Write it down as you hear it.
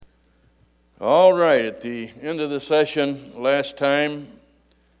All right, at the end of the session last time,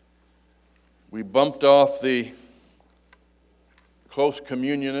 we bumped off the close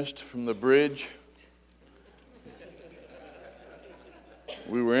communionist from the bridge.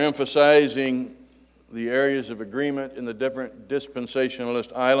 We were emphasizing the areas of agreement in the different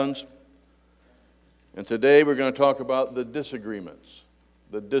dispensationalist islands. And today we're going to talk about the disagreements.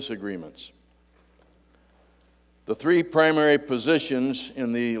 The three primary positions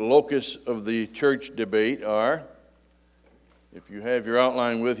in the locus of the church debate are, if you have your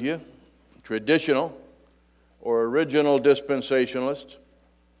outline with you, traditional or original dispensationalists,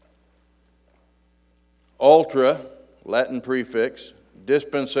 ultra, Latin prefix,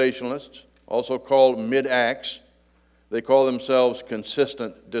 dispensationalists, also called mid-acts. They call themselves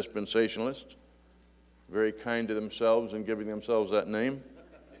consistent dispensationalists. Very kind to themselves in giving themselves that name.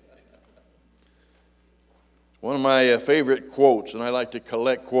 One of my favorite quotes, and I like to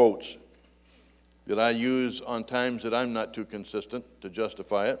collect quotes that I use on times that I'm not too consistent to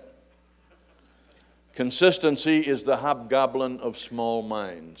justify it. Consistency is the hobgoblin of small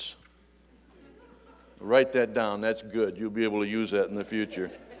minds. Write that down. That's good. You'll be able to use that in the future.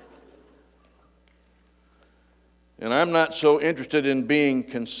 And I'm not so interested in being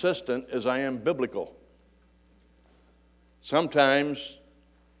consistent as I am biblical. Sometimes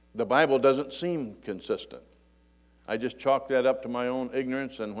the Bible doesn't seem consistent. I just chalk that up to my own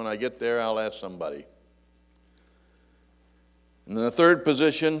ignorance, and when I get there, I'll ask somebody. And then the third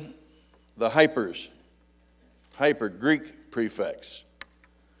position, the hypers. Hyper, Greek prefix.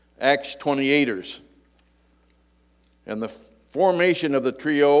 Acts 28ers. And the formation of the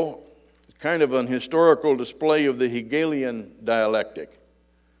trio is kind of an historical display of the Hegelian dialectic.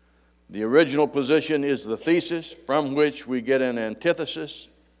 The original position is the thesis from which we get an antithesis.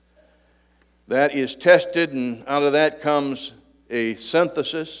 That is tested, and out of that comes a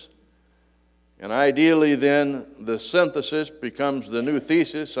synthesis. And ideally then, the synthesis becomes the new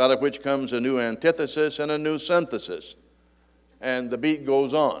thesis, out of which comes a new antithesis and a new synthesis. And the beat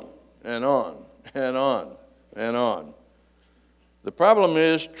goes on, and on, and on, and on. The problem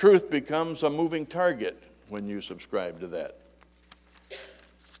is, truth becomes a moving target when you subscribe to that.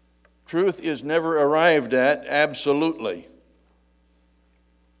 Truth is never arrived at absolutely.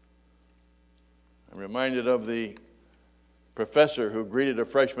 I'm reminded of the professor who greeted a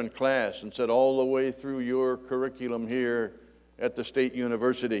freshman class and said, all the way through your curriculum here at the State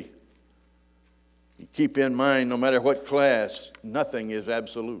University, you keep in mind, no matter what class, nothing is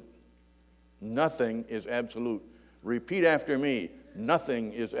absolute. Nothing is absolute. Repeat after me,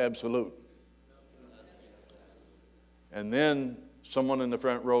 nothing is absolute. And then someone in the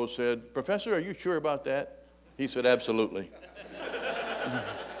front row said, Professor, are you sure about that? He said, absolutely.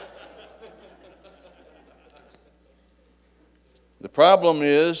 The problem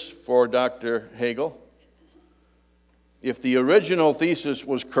is, for Dr. Hegel, if the original thesis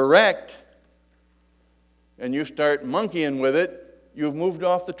was correct and you start monkeying with it, you've moved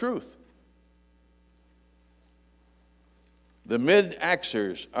off the truth. The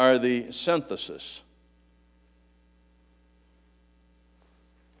mid-axers are the synthesis.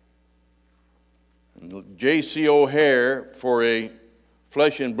 J.C. O'Hare, for a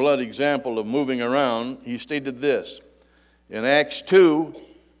flesh and blood example of moving around, he stated this. In Acts 2,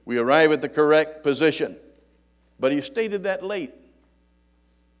 we arrive at the correct position. But he stated that late.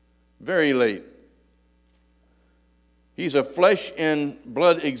 Very late. He's a flesh and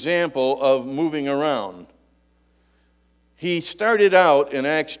blood example of moving around. He started out in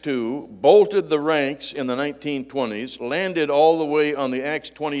Acts 2, bolted the ranks in the 1920s, landed all the way on the Acts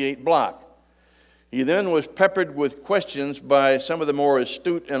 28 block. He then was peppered with questions by some of the more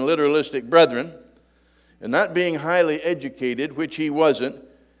astute and literalistic brethren. And not being highly educated, which he wasn't,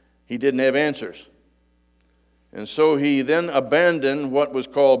 he didn't have answers. And so he then abandoned what was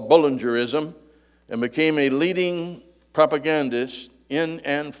called Bullingerism and became a leading propagandist in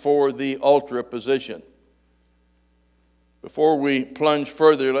and for the ultra position. Before we plunge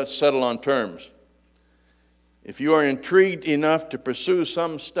further, let's settle on terms. If you are intrigued enough to pursue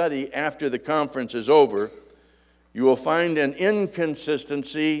some study after the conference is over, you will find an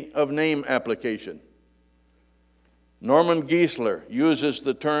inconsistency of name application. Norman Geisler uses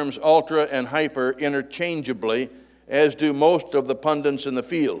the terms ultra and hyper interchangeably, as do most of the pundits in the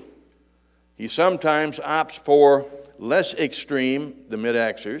field. He sometimes opts for less extreme, the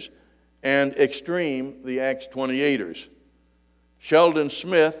mid-axers, and extreme, the Acts 28ers. Sheldon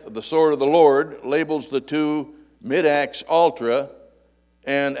Smith, of the Sword of the Lord, labels the two mid-Acts ultra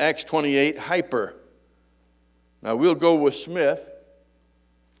and Acts 28 hyper. Now we'll go with Smith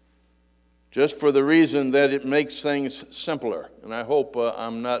just for the reason that it makes things simpler. And I hope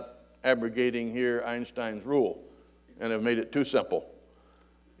I'm not abrogating here Einstein's rule and have made it too simple.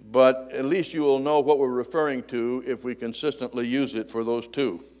 But at least you will know what we're referring to if we consistently use it for those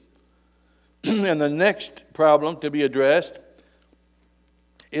two. And the next problem to be addressed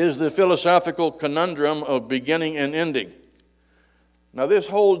is the philosophical conundrum of beginning and ending. Now, this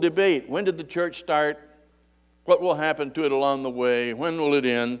whole debate, when did the church start? What will happen to it along the way? When will it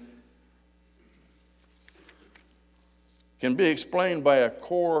end? Can be explained by a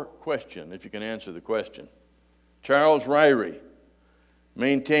core question, if you can answer the question. Charles Ryrie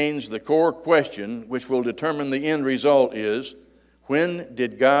maintains the core question, which will determine the end result, is, when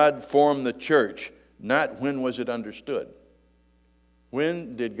did God form the church, not when was it understood?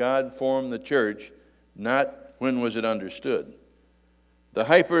 When did God form the church, not when was it understood? The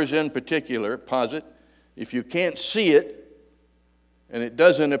Hypers in particular posit, if you can't see it and it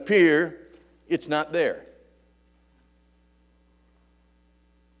doesn't appear, it's not there.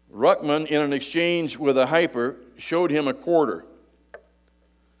 Ruckman, in an exchange with a Hyper, showed him a quarter.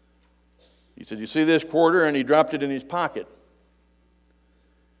 He said, "You see this quarter?" And he dropped it in his pocket.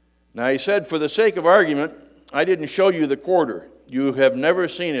 Now, he said, "For the sake of argument, I didn't show you the quarter. You have never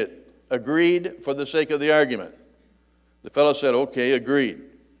seen it. Agreed for the sake of the argument." The fellow said, "Okay, agreed."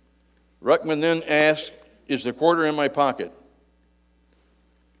 Ruckman then asked, "Is the quarter in my pocket?"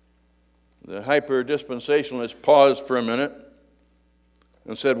 The hyper-dispensationalist paused for a minute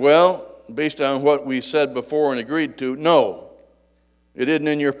and said, "Well, based on what we said before and agreed to, no, it isn't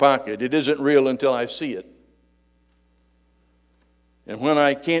in your pocket. It isn't real until I see it. And when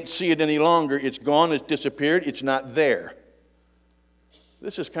I can't see it any longer, it's gone, it's disappeared, it's not there."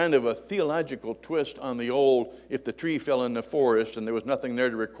 This is kind of a theological twist on the old, if the tree fell in the forest and there was nothing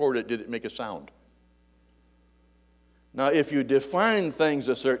there to record it, did it make a sound? Now, if you define things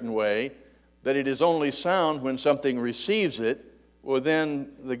a certain way, that it is only sound when something receives it, well,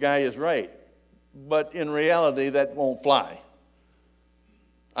 then the guy is right. But in reality, that won't fly.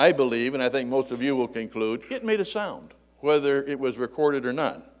 I believe, and I think most of you will conclude, it made a sound, whether it was recorded or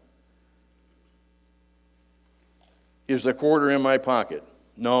not. Is the quarter in my pocket?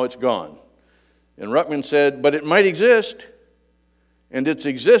 No, it's gone. And Ruckman said, "But it might exist, and its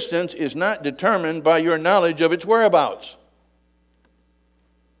existence is not determined by your knowledge of its whereabouts."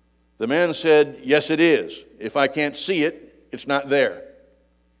 The man said, "Yes, it is. If I can't see it, it's not there."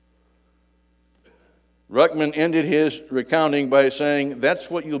 Ruckman ended his recounting by saying,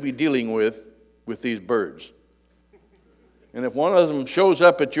 "That's what you'll be dealing with these birds. And if one of them shows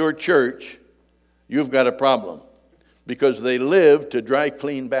up at your church, you've got a problem, because they live to dry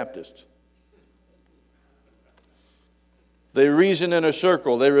clean Baptists. They reason in a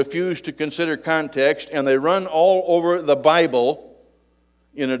circle. They refuse to consider context, and they run all over the Bible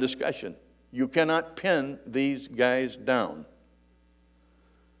in a discussion. You cannot pin these guys down.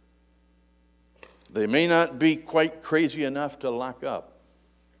 They may not be quite crazy enough to lock up,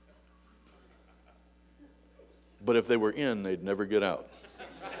 but if they were in, they'd never get out.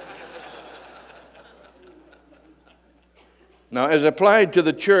 Now, as applied to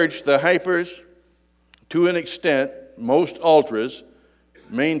the church, the Hypers, to an extent, most ultras,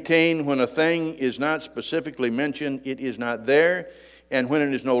 maintain when a thing is not specifically mentioned, it is not there, and when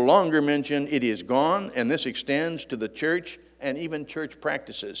it is no longer mentioned, it is gone, and this extends to the church and even church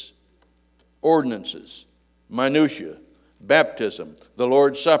practices, ordinances, minutiae, baptism, the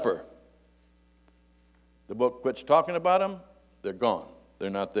Lord's Supper. The book quits talking about them, they're gone. They're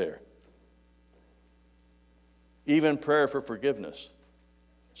not there. Even prayer for forgiveness.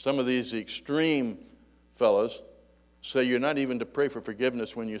 Some of these extreme fellows say you're not even to pray for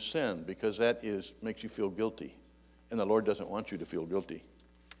forgiveness when you sin, because that makes you feel guilty. And the Lord doesn't want you to feel guilty.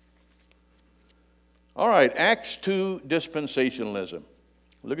 All right, Acts 2, dispensationalism.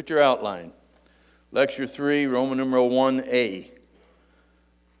 Look at your outline. Lecture 3, Roman numeral 1a.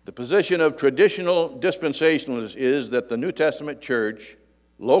 The position of traditional dispensationalists is that the New Testament church,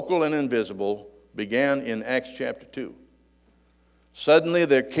 local and invisible, began in Acts chapter 2. Suddenly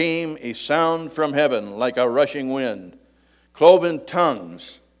there came a sound from heaven like a rushing wind, cloven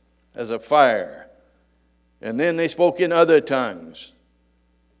tongues as of fire, and then they spoke in other tongues.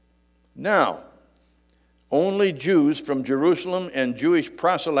 Now, only Jews from Jerusalem and Jewish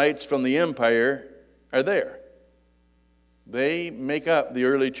proselytes from the empire are there. They make up the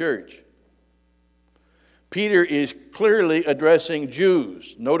early church. Peter is clearly addressing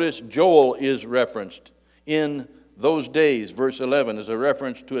Jews. Notice Joel is referenced in those days. Verse 11 is a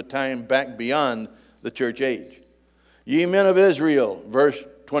reference to a time back beyond the church age. Ye men of Israel, verse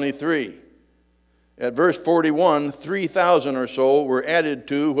 23. At verse 41, 3,000 or so were added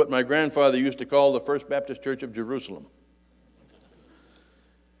to what my grandfather used to call the First Baptist Church of Jerusalem.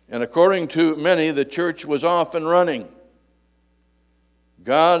 And according to many, the church was off and running.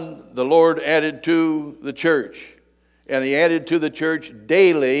 God, the Lord, added to the church, and he added to the church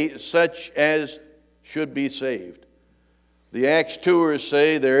daily such as should be saved. The Acts 2ers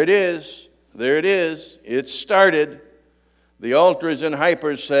say, there it is, it started. The Ultras and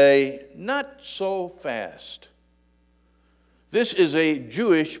Hypers say, not so fast. This is a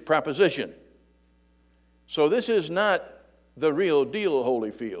Jewish proposition. So this is not the real deal,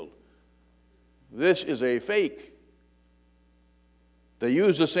 Holyfield. This is a fake. They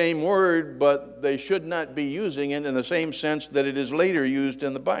use the same word, but they should not be using it in the same sense that it is later used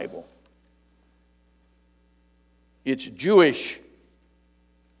in the Bible. It's Jewish.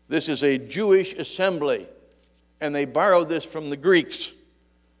 This is a Jewish assembly, and they borrowed this from the Greeks.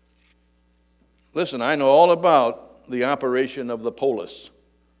 Listen, I know all about the operation of the polis.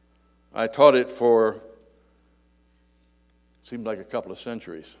 I taught it for, seemed like a couple of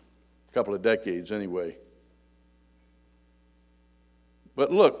centuries, a couple of decades anyway.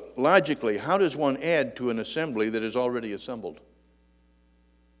 But look, logically, how does one add to an assembly that is already assembled?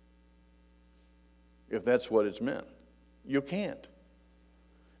 If that's what it's meant. You can't.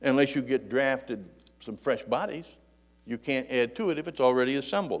 Unless you get drafted some fresh bodies, you can't add to it if it's already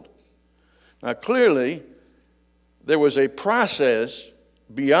assembled. Now, clearly, there was a process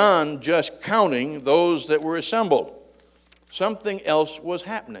beyond just counting those that were assembled. Something else was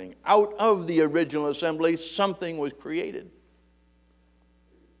happening. Out of the original assembly, something was created.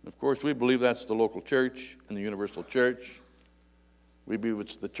 Of course, we believe that's the local church and the universal church. We believe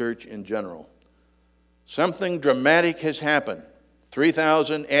it's the church in general. Something dramatic has happened.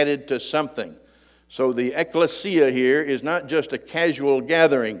 3,000 added to something. So the ecclesia here is not just a casual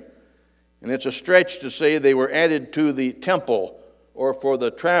gathering. And it's a stretch to say they were added to the temple or for the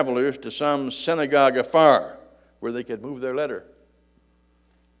travelers to some synagogue afar where they could move their letter.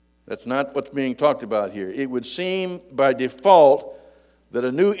 That's not what's being talked about here. It would seem by default that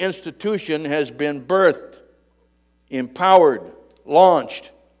a new institution has been birthed, empowered,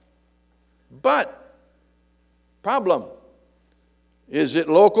 launched. But, problem, is it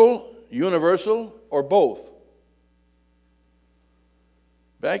local, universal, or both?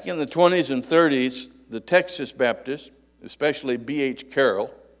 Back in the 20s and 30s, the Texas Baptists, especially B.H.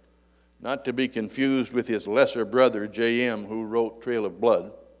 Carroll, not to be confused with his lesser brother, J.M., who wrote Trail of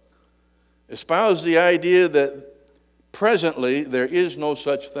Blood, espoused the idea that presently there is no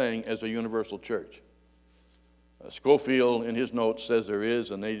such thing as a universal church. Schofield, in his notes, says there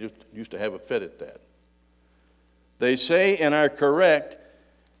is, and they just used to have a fit at that. They say, and are correct,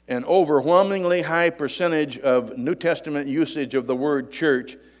 an overwhelmingly high percentage of New Testament usage of the word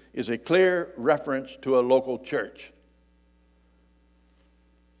church is a clear reference to a local church.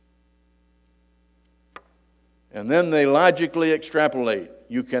 And then they logically extrapolate.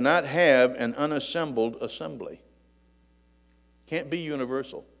 You cannot have an unassembled assembly. Can't be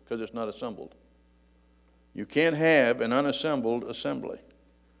universal because it's not assembled. You can't have an unassembled assembly.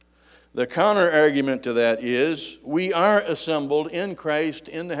 The counter-argument to that is we are assembled in Christ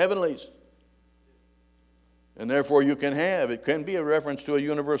in the heavenlies. And therefore you can have, it can be a reference to a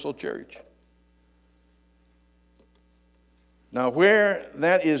universal church. Now where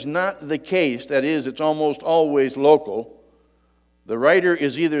that is not the case, that is, it's almost always local, the writer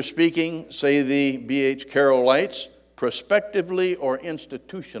is either speaking, say the B.H. Carrollites, prospectively or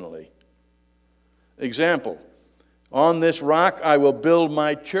institutionally. Example, on this rock I will build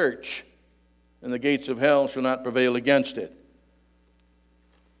my church, and the gates of hell shall not prevail against it.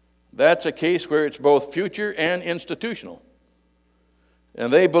 That's a case where it's both future and institutional.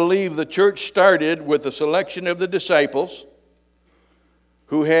 And they believe the church started with the selection of the disciples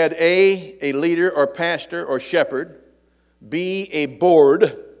who had A, leader or pastor or shepherd, B, a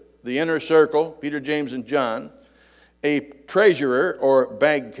board, the inner circle, Peter, James, and John, a treasurer or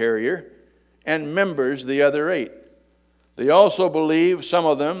bag carrier, and members, the other 8. They also believe, some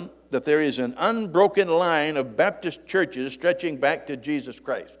of them, that there is an unbroken line of Baptist churches stretching back to Jesus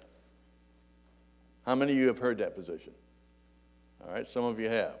Christ. How many of you have heard that position? All right, some of you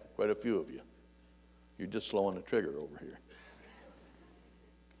have, quite a few of you. You're just slow on the trigger over here.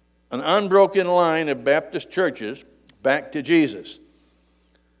 An unbroken line of Baptist churches back to Jesus.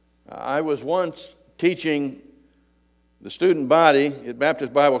 I was once teaching the student body at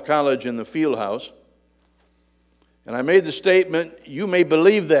Baptist Bible College in the field house, and I made the statement, you may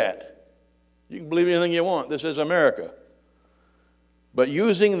believe that. You can believe anything you want. This is America. But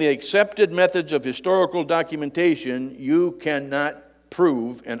using the accepted methods of historical documentation, you cannot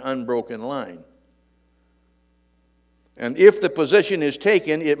prove an unbroken line. And if the position is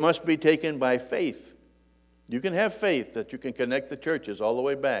taken, it must be taken by faith. You can have faith that you can connect the churches all the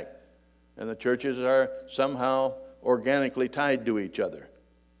way back, and the churches are somehow organically tied to each other.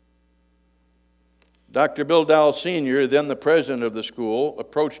 Dr. Bill Dowell Sr., then the president of the school,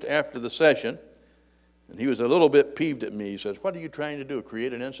 approached after the session, and he was a little bit peeved at me. He says, "What are you trying to do,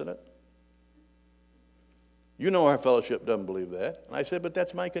 create an incident? You know our fellowship doesn't believe that." And I said, "But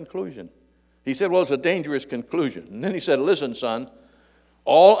that's my conclusion." He said, "Well, it's a dangerous conclusion." And then he said, "Listen, son,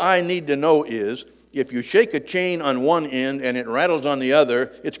 all I need to know is if you shake a chain on one end and it rattles on the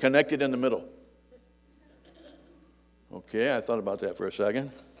other, it's connected in the middle." Okay, I thought about that for a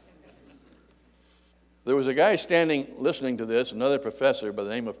second. There was a guy standing listening to this, another professor by the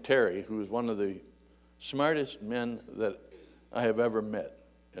name of Terry, who was one of the smartest men that I have ever met.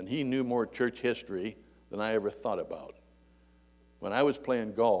 And he knew more church history than I ever thought about. When I was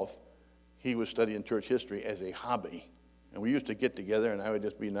playing golf, he was studying church history as a hobby. And we used to get together, and I would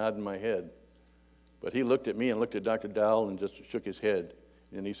just be nodding my head. But he looked at me and looked at Dr. Dowell and just shook his head.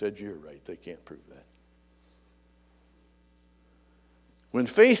 And he said, "You're right, they can't prove that." When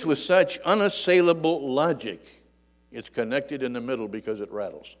faced with such unassailable logic, it's connected in the middle because it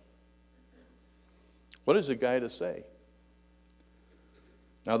rattles. What is the guy to say?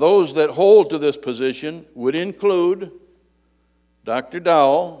 Now, those that hold to this position would include Dr.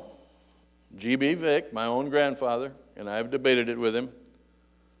 Dowell, G.B. Vick, my own grandfather, and I've debated it with him,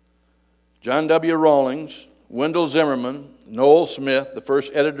 John W. Rawlings, Wendell Zimmerman, Noel Smith, the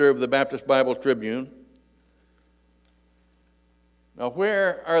first editor of the Baptist Bible Tribune. Now,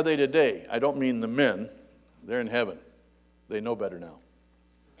 where are they today? I don't mean the men. They're in heaven. They know better now.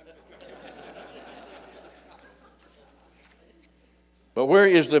 But where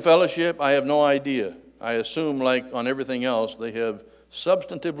is the fellowship? I have no idea. I assume, like on everything else, they have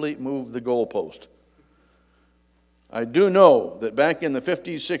substantively moved the goalpost. I do know that back in the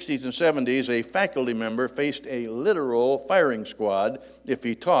 50s, 60s, and 70s, a faculty member faced a literal firing squad if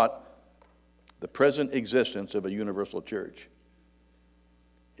he taught the present existence of a universal church.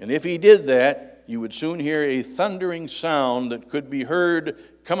 And if he did that, you would soon hear a thundering sound that could be heard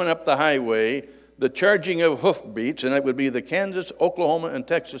coming up the highway, the charging of hoofbeats, and it would be the Kansas, Oklahoma, and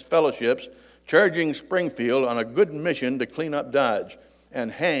Texas fellowships charging Springfield on a good mission to clean up Dodge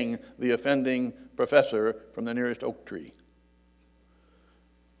and hang the offending professor from the nearest oak tree.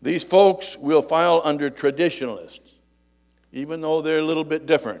 These folks will file under traditionalists, even though they're a little bit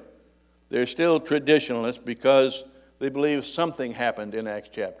different. They're still traditionalists because they believe something happened in Acts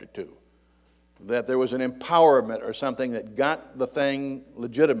chapter 2, that there was an empowerment or something that got the thing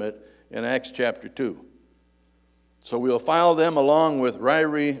legitimate in Acts chapter 2. So we'll file them along with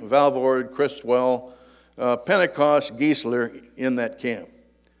Ryrie, Valvord, Criswell, Pentecost, Geisler in that camp.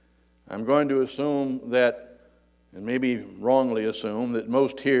 I'm going to assume that, and maybe wrongly assume, that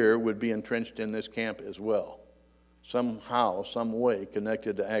most here would be entrenched in this camp as well, somehow, some way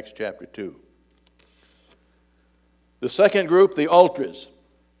connected to Acts chapter 2. The second group, the ultras,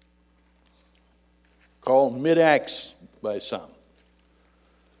 called mid-Acts by some,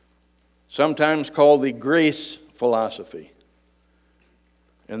 sometimes called the grace philosophy.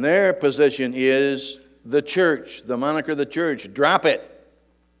 And their position is the church, the moniker the church, drop it.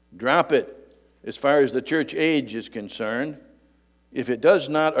 Drop it as far as the church age is concerned. If it does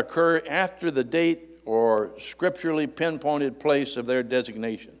not occur after the date or scripturally pinpointed place of their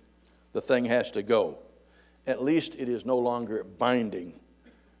designation, the thing has to go. At least it is no longer binding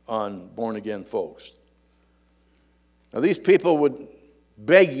on born-again folks. Now, these people would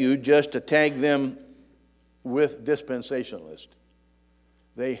beg you just to tag them with dispensationalist.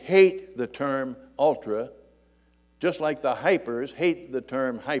 They hate the term ultra, just like the hypers hate the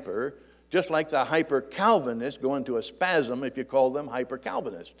term hyper, just like the hyper-Calvinists go into a spasm if you call them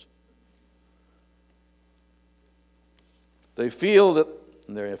hyper-Calvinists. They feel that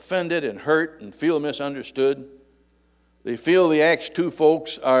they're offended and hurt and feel misunderstood. They feel the Acts 2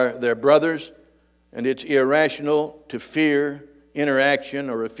 folks are their brothers, and it's irrational to fear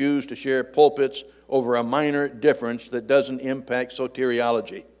interaction or refuse to share pulpits over a minor difference that doesn't impact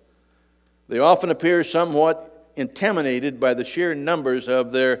soteriology. They often appear somewhat intimidated by the sheer numbers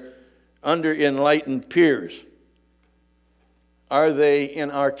of their under-enlightened peers. Are they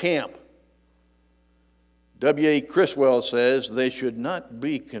in our camp? W.A. Criswell says they should not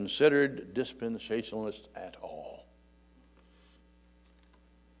be considered dispensationalists at all.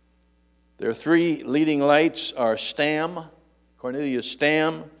 Their three leading lights are Stam, Cornelius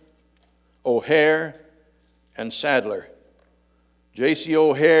Stam, O'Hare, and Sadler. J.C.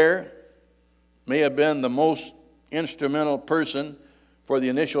 O'Hare may have been the most instrumental person for the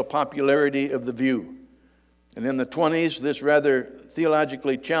initial popularity of The View. And in the 20s, this rather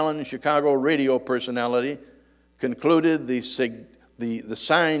theologically challenged Chicago radio personality concluded the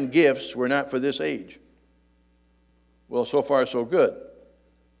sign gifts were not for this age. Well, so far so good.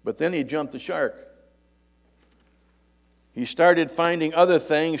 But then he jumped the shark. He started finding other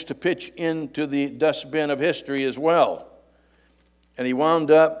things to pitch into the dustbin of history as well. And he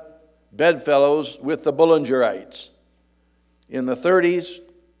wound up bedfellows with the Bullingerites. In the 30s,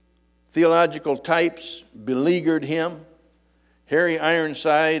 theological types beleaguered him. Harry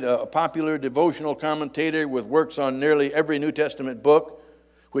Ironside, a popular devotional commentator with works on nearly every New Testament book,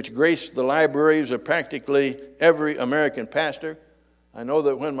 which graced the libraries of practically every American pastor. I know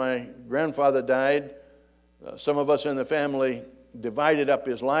that when my grandfather died, some of us in the family divided up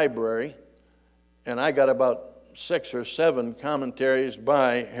his library, and I got about 6 or 7 commentaries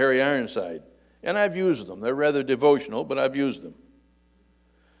by Harry Ironside. And I've used them. They're rather devotional, but I've used them.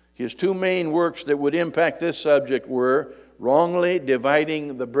 His 2 main works that would impact this subject were Wrongly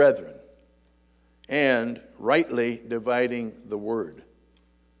Dividing the Brethren and Rightly Dividing the Word.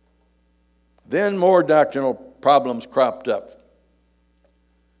 Then more doctrinal problems cropped up.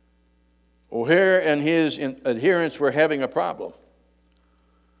 O'Hare and his adherents were having a problem.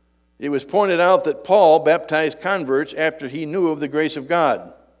 It was pointed out that Paul baptized converts after he knew of the grace of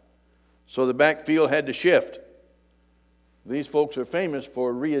God. So the backfield had to shift. These folks are famous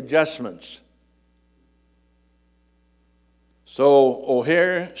for readjustments. So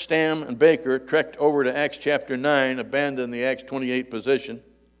O'Hare, Stam, and Baker trekked over to Acts chapter 9, abandoned the Acts 28 position.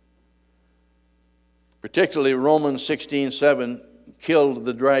 Particularly Romans 16:7 killed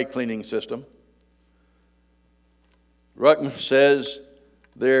the dry cleaning system. Ruckman says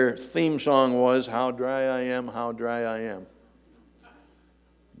their theme song was, "How dry I am, how dry I am."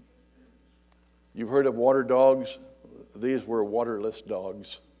 You've heard of water dogs? These were waterless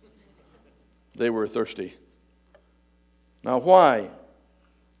dogs. They were thirsty. Now why?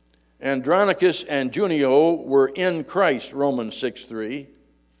 Andronicus and Junio were in Christ, Romans 6:3,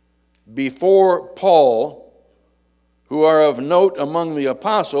 before Paul, who are of note among the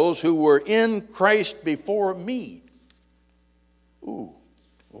apostles, who were in Christ before me. Ooh,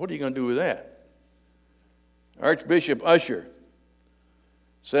 what are you going to do with that? Archbishop Usher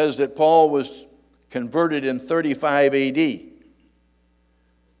says that Paul was converted in 35 AD.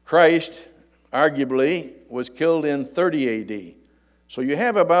 Christ, arguably, was killed in 30 AD. So you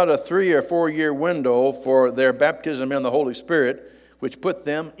have about a 3 or 4 year window for their baptism in the Holy Spirit, which put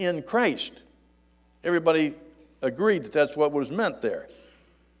them in Christ. Everybody agreed that that's what was meant there.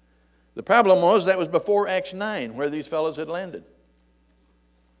 The problem was that was before Acts 9, where these fellows had landed.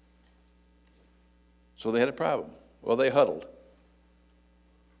 So they had a problem. Well, they huddled.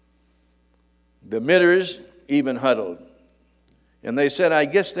 The Mitters even huddled. And they said, I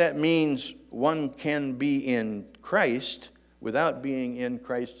guess that means one can be in Christ without being in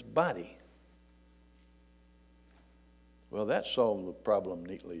Christ's body. Well, that solved the problem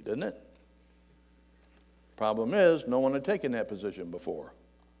neatly, didn't it? Problem is, no one had taken that position before.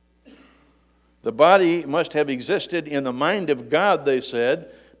 The body must have existed in the mind of God, they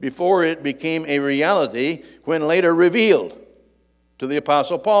said, before it became a reality when later revealed to the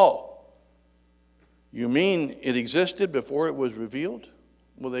Apostle Paul. You mean it existed before it was revealed?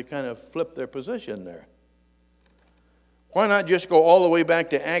 Well, they kind of flipped their position there. Why not just go all the way back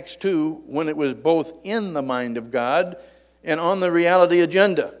to Acts 2 when it was both in the mind of God and on the reality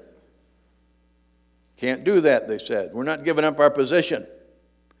agenda? Can't do that, they said. We're not giving up our position.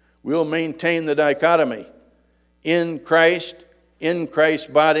 We'll maintain the dichotomy. In Christ's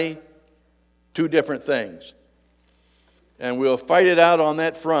body, 2 different things. And we'll fight it out on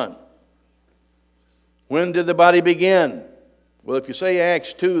that front. When did the body begin? Well, if you say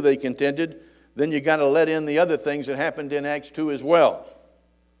Acts 2, they contended, then you got to let in the other things that happened in Acts 2 as well.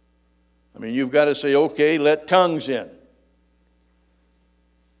 I mean, you've got to say, okay, let tongues in.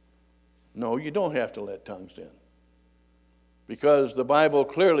 No, you don't have to let tongues in. Because the Bible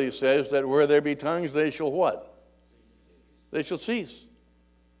clearly says that where there be tongues, they shall what? They shall cease.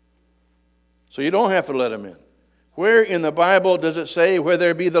 So you don't have to let them in. Where in the Bible does it say, where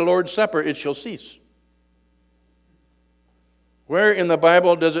there be the Lord's Supper, it shall cease? Where in the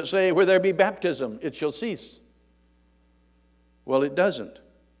Bible does it say, where there be baptism, it shall cease? Well, it doesn't.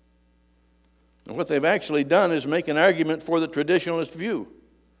 And what they've actually done is make an argument for the traditionalist view.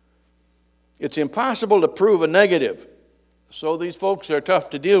 It's impossible to prove a negative, so these folks are tough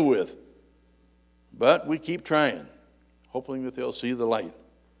to deal with. But we keep trying, hoping that they'll see the light.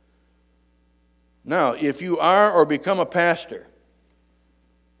 Now, if you are or become a pastor,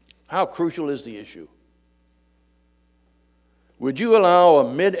 how crucial is the issue? Would you allow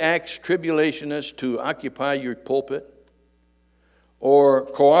a mid-Acts tribulationist to occupy your pulpit? or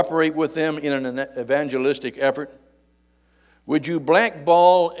cooperate with them in an evangelistic effort? Would you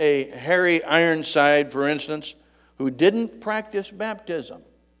blackball a Harry Ironside, for instance, who didn't practice baptism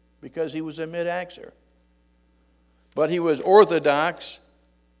because he was a mid-axer, but he was orthodox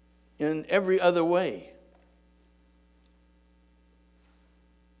in every other way?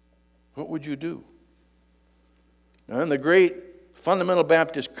 What would you do? Now, in the great fundamental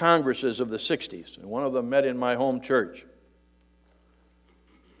Baptist congresses of the 60s, and one of them met in my home church,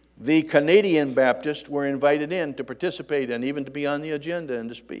 the Canadian Baptists were invited in to participate and even to be on the agenda and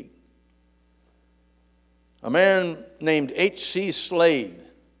to speak. A man named H.C. Slade,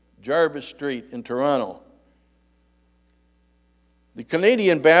 Jarvis Street in Toronto. The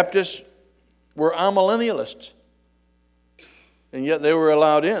Canadian Baptists were amillennialists, and yet they were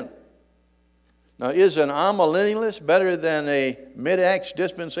allowed in. Now, is an amillennialist better than a mid-acts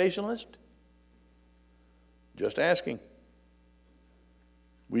dispensationalist? Just asking.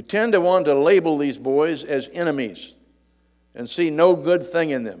 We tend to want to label these boys as enemies and see no good thing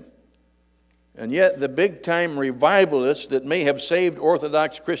in them. And yet the big-time revivalists that may have saved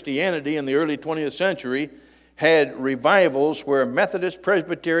Orthodox Christianity in the early 20th century had revivals where Methodist,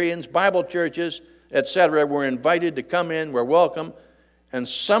 Presbyterians, Bible churches, etc. were invited to come in, were welcome, and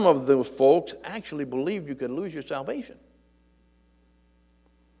some of those folks actually believed you could lose your salvation.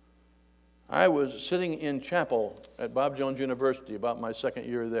 I was sitting in chapel at Bob Jones University about my second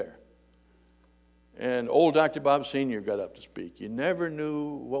year there. And old Dr. Bob Sr. got up to speak. You never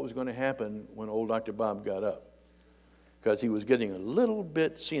knew what was going to happen when old Dr. Bob got up, because he was getting a little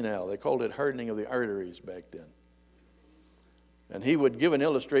bit senile. They called it hardening of the arteries back then. And he would give an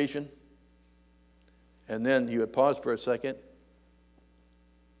illustration, and then he would pause for a second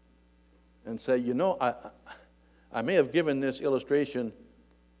and say, you know, I may have given this illustration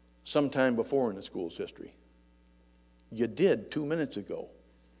sometime before in the school's history. You did 2 minutes ago.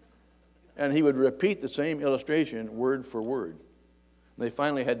 And he would repeat the same illustration word for word. They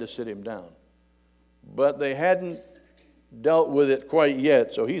finally had to sit him down. But they hadn't dealt with it quite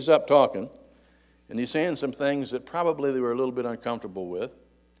yet, so he's up talking, and he's saying some things that probably they were a little bit uncomfortable with.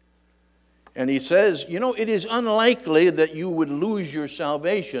 And he says, you know, it is unlikely that you would lose your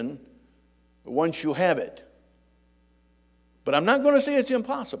salvation once you have it. But I'm not going to say it's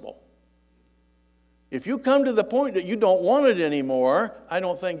impossible. If you come to the point that you don't want it anymore, I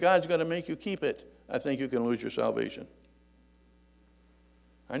don't think God's going to make you keep it. I think you can lose your salvation.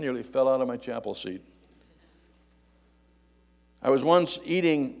 I nearly fell out of my chapel seat. I was once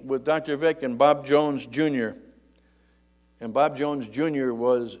eating with Dr. Vick and Bob Jones Jr., and Bob Jones Jr.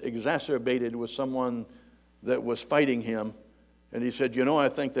 was exacerbated with someone that was fighting him, and he said, you know, I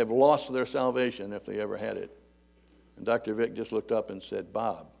think they've lost their salvation if they ever had it. And Dr. Vick just looked up and said,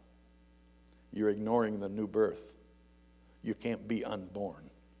 Bob, you're ignoring the new birth. You can't be unborn.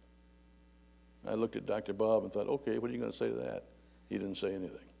 I looked at Dr. Bob and thought, okay, what are you going to say to that? He didn't say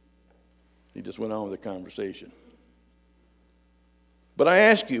anything. He just went on with the conversation. But I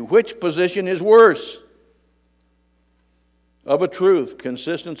ask you, which position is worse? Of a truth,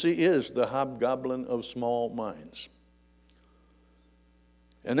 consistency is the hobgoblin of small minds.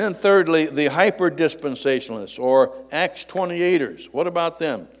 And then thirdly, the hyper-dispensationalists, or Acts 28ers. What about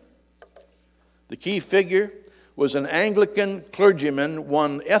them? The key figure was an Anglican clergyman,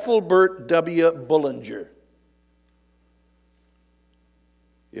 one Ethelbert W. Bullinger.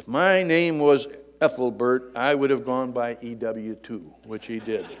 If my name was Ethelbert, I would have gone by EW2, which he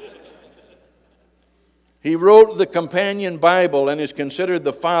did. He wrote the Companion Bible and is considered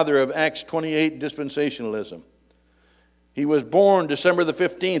the father of Acts 28 dispensationalism. He was born December the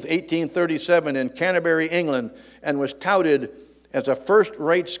 15th, 1837 in Canterbury, England, and was touted as a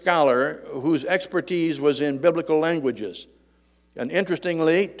first-rate scholar whose expertise was in biblical languages. And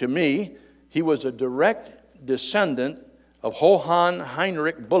interestingly, to me, he was a direct descendant of Johann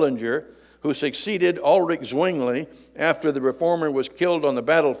Heinrich Bullinger, who succeeded Ulrich Zwingli after the reformer was killed on the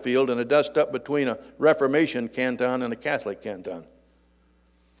battlefield in a dust-up between a Reformation canton and a Catholic canton.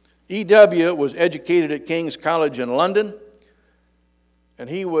 E.W. was educated at King's College in London, and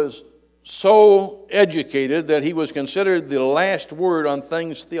he was so educated that he was considered the last word on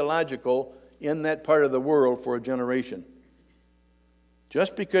things theological in that part of the world for a generation.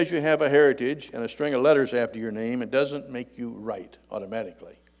 Just because you have a heritage and a string of letters after your name, it doesn't make you right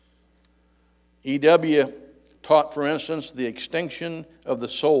automatically. E.W. taught, for instance, the extinction of the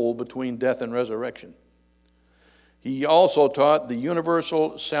soul between death and resurrection. He also taught the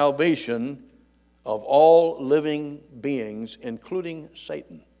universal salvation of all living beings, including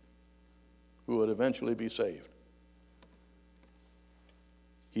Satan, who would eventually be saved.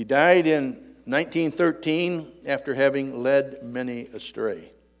 He died in 19:13, after having led many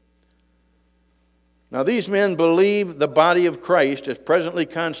astray. Now these men believe the body of Christ as presently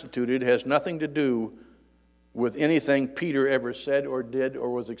constituted has nothing to do with anything Peter ever said or did or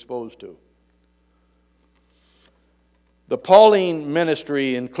was exposed to. The Pauline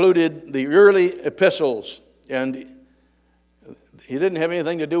ministry included the early epistles, and he didn't have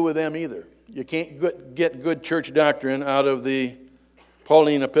anything to do with them either. You can't get good church doctrine out of the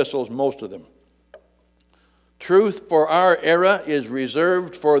Pauline epistles, most of them. Truth for our era is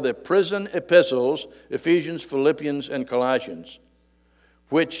reserved for the prison epistles, Ephesians, Philippians, and Colossians,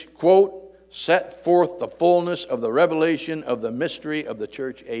 which, quote, set forth the fullness of the revelation of the mystery of the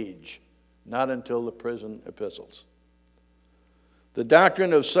church age, not until the prison epistles. The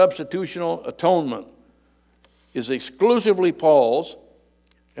doctrine of substitutional atonement is exclusively Paul's,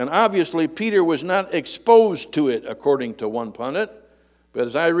 and obviously Peter was not exposed to it, according to one pundit. But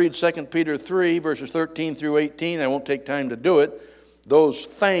as I read 2 Peter 3, verses 13 through 18, I won't take time to do it, those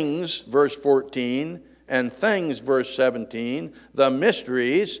things, verse 14, and things, verse 17, the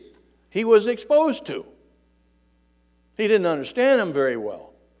mysteries he was exposed to. He didn't understand them very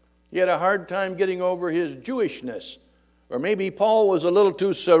well. He had a hard time getting over his Jewishness. Or maybe Paul was a little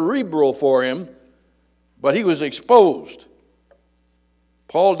too cerebral for him, but he was exposed.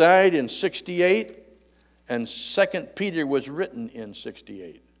 Paul died in 68, and 2 Peter was written in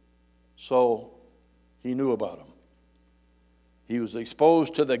 68. So he knew about him. He was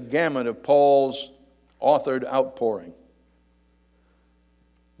exposed to the gamut of Paul's authored outpouring.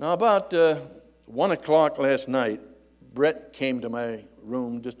 Now about 1 o'clock last night, Brett came to my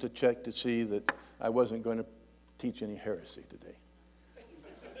room just to check to see that I wasn't going to teach any heresy today.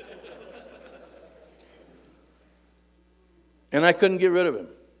 And I couldn't get rid of him.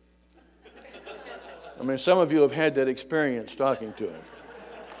 I mean, some of you have had that experience talking to him.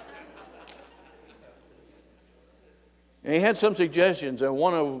 And he had some suggestions, and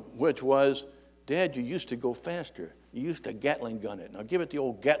one of which was, Dad, you used to go faster. You used to Gatling gun it. Now give it the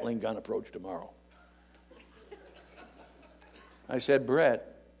old Gatling gun approach tomorrow. I said, Brett,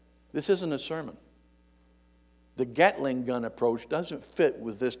 this isn't a sermon. The Gatling gun approach doesn't fit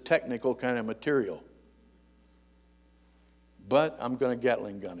with this technical kind of material. But I'm going to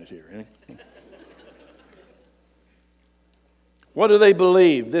Gatling gun it here. What do they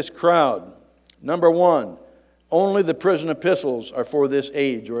believe, this crowd? Number one, only the prison epistles are for this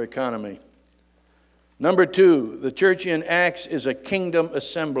age or economy. Number two, the church in Acts is a kingdom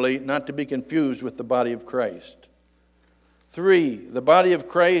assembly, not to be confused with the body of Christ. 3, the body of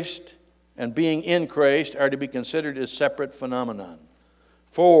Christ and being in Christ are to be considered as separate phenomenon.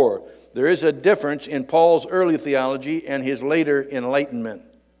 4, there is a difference in Paul's early theology and his later enlightenment.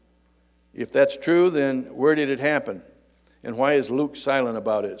 If that's true, then where did it happen? And why is Luke silent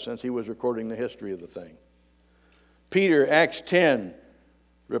about it, since he was recording the history of the thing? Peter, Acts 10,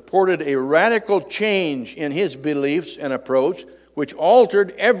 reported a radical change in his beliefs and approach, which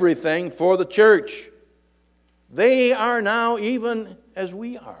altered everything for the church. They are now even as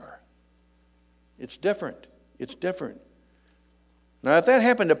we are. It's different. It's different. Now, if that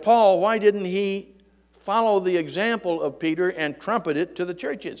happened to Paul, why didn't he follow the example of Peter and trumpet it to the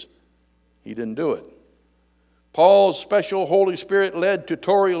churches? He didn't do it. Paul's special Holy Spirit-led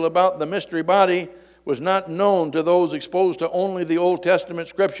tutorial about the mystery body was not known to those exposed to only the Old Testament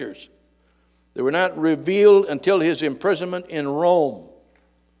scriptures. They were not revealed until his imprisonment in Rome.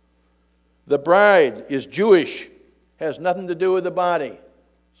 The bride is Jewish, has nothing to do with the body.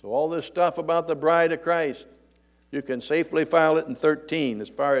 So all this stuff about the bride of Christ, you can safely file it in 13 as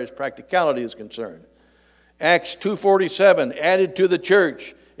far as practicality is concerned. Acts 2:47, added to the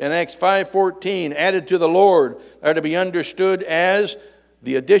church, and Acts 5:14, added to the Lord, are to be understood as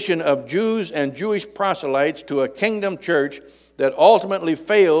the addition of Jews and Jewish proselytes to a kingdom church that ultimately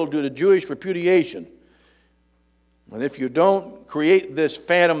failed due to Jewish repudiation. And if you don't create this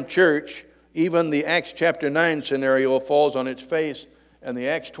phantom church, even the Acts chapter 9 scenario falls on its face, and the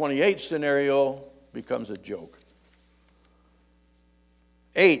Acts 28 scenario becomes a joke.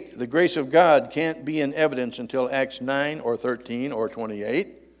 8, the grace of God can't be in evidence until Acts 9 or 13 or 28.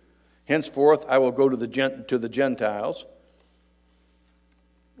 Henceforth, I will go to the Gentiles.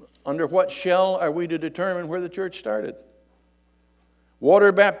 Under what shell are we to determine where the church started?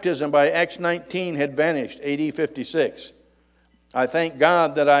 Water baptism by Acts 19 had vanished, AD 56. I thank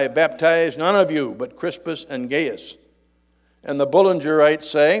God that I baptized none of you but Crispus and Gaius. And the Bullingerites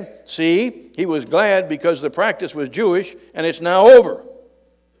say, see, he was glad because the practice was Jewish and it's now over.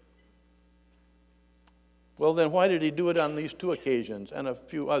 Well, then why did he do it on these 2 occasions and a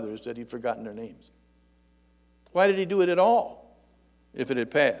few others that he'd forgotten their names? Why did he do it at all if it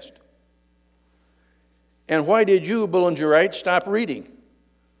had passed? And why did you, Bullinger writes, stop reading?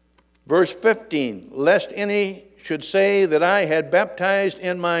 Verse 15, lest any should say that I had baptized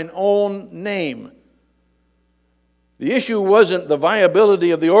in mine own name. The issue wasn't the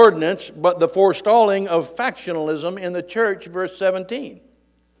viability of the ordinance, but the forestalling of factionalism in the church, verse 17.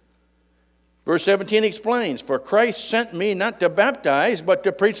 Verse 17 explains, for Christ sent me not to baptize, but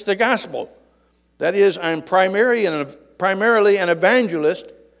to preach the gospel. That is, I'm primarily an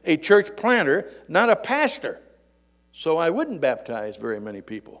evangelist, a church planter, not a pastor. So I wouldn't baptize very many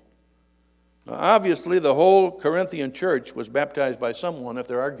people. Now, obviously, the whole Corinthian church was baptized by someone if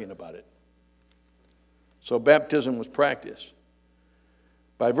they're arguing about it. So baptism was practiced.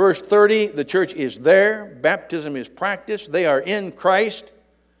 By verse 30, the church is there. Baptism is practiced. They are in Christ.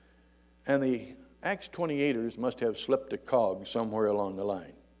 And the Acts 28ers must have slipped a cog somewhere along the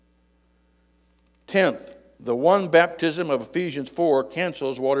line. 10th, the one baptism of Ephesians 4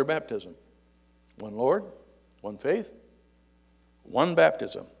 cancels water baptism. One Lord, one faith, one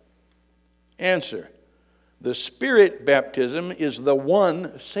baptism. Answer, the Spirit baptism is the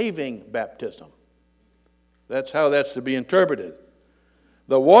one saving baptism. That's how that's to be interpreted.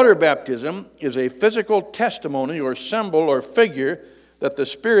 The water baptism is a physical testimony or symbol or figure that the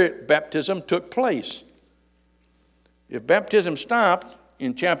Spirit baptism took place. If baptism stopped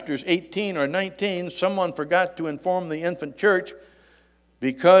in chapters 18 or 19, someone forgot to inform the infant church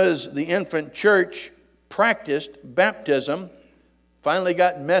because the infant church practiced baptism, finally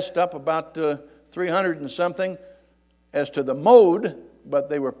got messed up about 300 and something as to the mode, but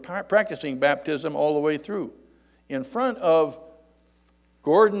they were practicing baptism all the way through. In front of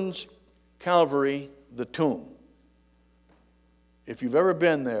Gordon's Calvary, the tomb. If you've ever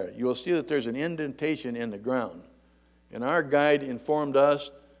been there, you'll see that there's an indentation in the ground. And our guide informed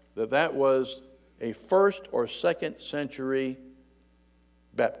us that that was a 1st or 2nd century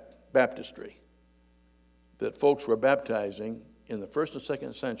baptistry. That folks were baptizing in the 1st and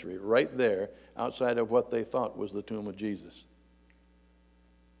 2nd century right there outside of what they thought was the tomb of Jesus.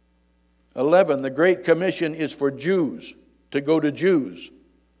 11, the Great Commission is for Jews, to go to Jews.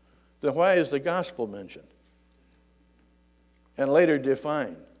 Then why is the gospel mentioned? And later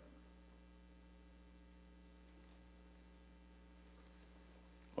defined.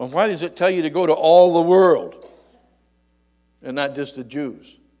 Well, why does it tell you to go to all the world and not just the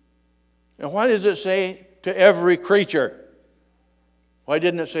Jews? And why does it say to every creature? Why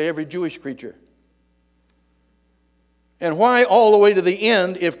didn't it say every Jewish creature? And why all the way to the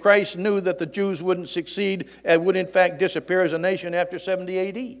end if Christ knew that the Jews wouldn't succeed and would in fact disappear as a nation after 70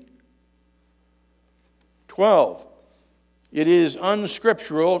 A.D.? 12. It is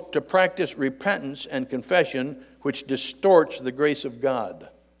unscriptural to practice repentance and confession which distorts the grace of God.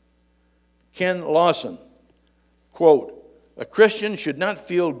 Ken Lawson, quote, a Christian should not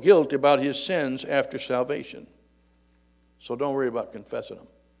feel guilt about his sins after salvation. So don't worry about confessing them.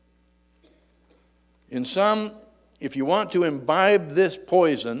 In sum, if you want to imbibe this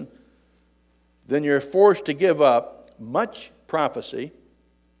poison, then you're forced to give up much prophecy,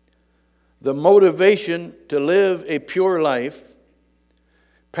 the motivation to live a pure life,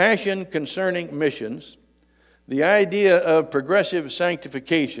 passion concerning missions, the idea of progressive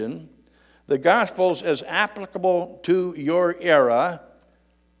sanctification, the Gospels as applicable to your era,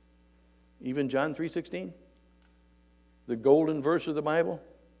 even John 3:16, the golden verse of the Bible,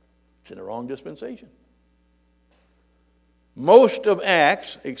 it's in the wrong dispensation. Most of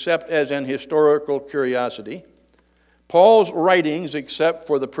Acts, except as an historical curiosity, Paul's writings, except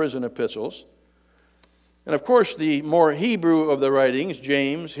for the prison epistles, and of course the more Hebrew of the writings,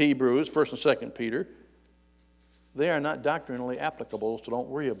 James, Hebrews, 1st and 2nd Peter, they are not doctrinally applicable, so don't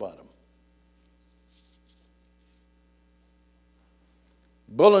worry about them.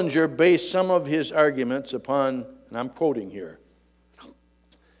 Bullinger based some of his arguments upon, and I'm quoting here,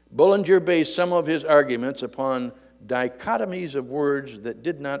 Bullinger based some of his arguments upon dichotomies of words that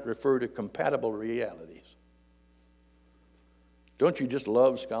did not refer to compatible realities. Don't you just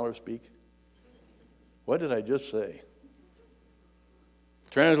love scholar speak? What did I just say?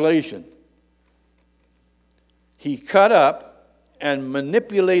 Translation. He cut up and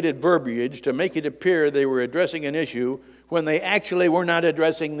manipulated verbiage to make it appear they were addressing an issue when they actually were not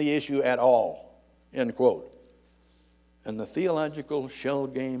addressing the issue at all. End quote. And the theological shell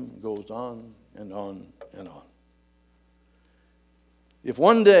game goes on and on and on. If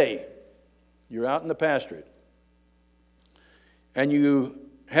one day you're out in the pastorate and you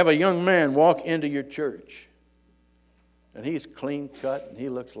have a young man walk into your church and he's clean cut and he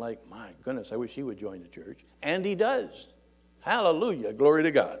looks like, my goodness, I wish he would join the church. And he does. Hallelujah. Glory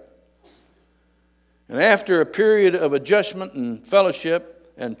to God. And after a period of adjustment and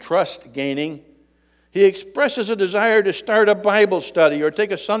fellowship and trust gaining, He expresses a desire to start a Bible study or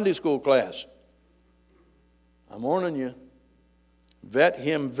take a Sunday school class. I'm warning you, vet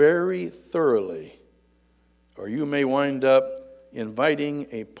him very thoroughly, or you may wind up inviting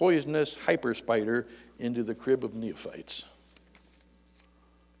a poisonous hyper spider into the crib of neophytes.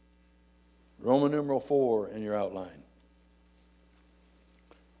 Roman numeral 4 in your outline.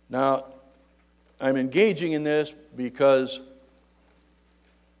 Now, I'm engaging in this because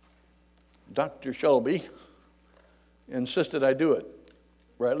Dr. Shelby insisted I do it,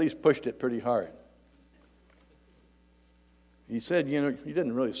 or at least pushed it pretty hard. He said, he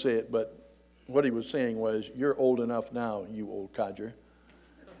didn't really say it, but what he was saying was, you're old enough now, you old codger,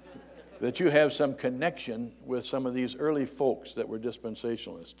 that you have some connection with some of these early folks that were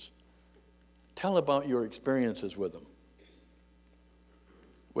dispensationalists. Tell about your experiences with them.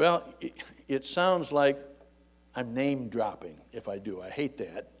 Well, it sounds like I'm name dropping if I do. I hate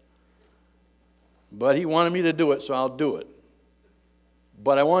that. But he wanted me to do it, so I'll do it.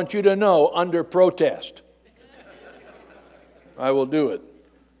 But I want you to know, under protest, I will do it.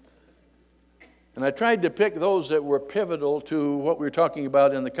 And I tried to pick those that were pivotal to what we were talking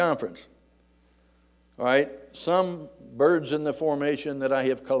about in the conference. All right, some birds in the formation that I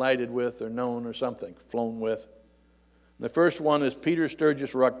have collided with or known or something, flown with. The first one is Peter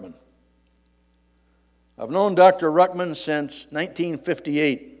Sturgis Ruckman. I've known Dr. Ruckman since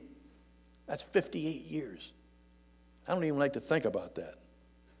 1958. That's 58 years. I don't even like to think about that.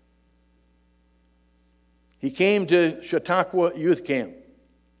 He came to Chautauqua Youth Camp.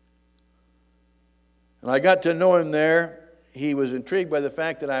 And I got to know him there. He was intrigued by the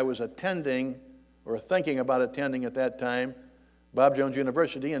fact that I was attending, or thinking about attending at that time, Bob Jones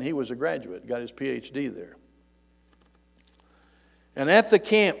University, and he was a graduate, got his PhD there. And at the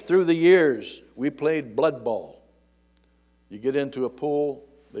camp, through the years, we played blood ball. You get into a pool,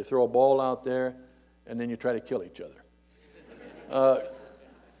 they throw a ball out there, and then you try to kill each other.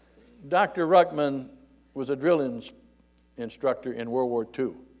 Dr. Ruckman was a drill instructor in World War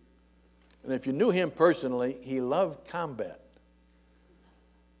II. And if you knew him personally, he loved combat.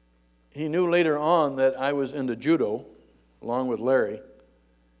 He knew later on that I was into judo, along with Larry.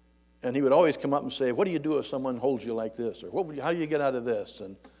 And he would always come up and say, what do you do if someone holds you like this? Or how do you get out of this?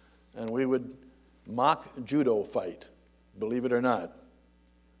 And we would mock judo fight, believe it or not.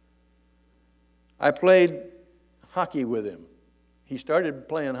 I played hockey with him. He started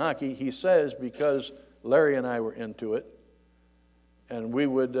playing hockey, he says, because Larry and I were into it. And we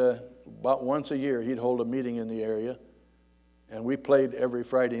would, about once a year, he'd hold a meeting in the area. And we played every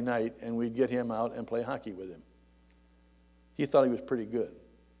Friday night, and we'd get him out and play hockey with him. He thought he was pretty good.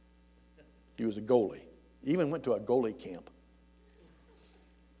 He was a goalie. He even went to a goalie camp.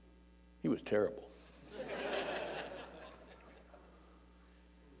 He was terrible.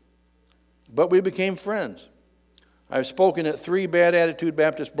 But we became friends. I've spoken at 3 Bad Attitude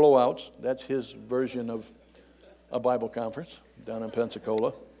Baptist blowouts. That's his version of a Bible conference down in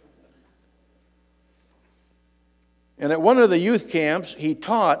Pensacola. And at one of the youth camps, he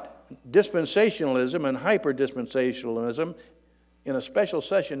taught dispensationalism and hyper-dispensationalism in a special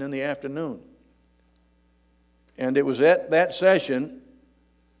session in the afternoon. And it was at that session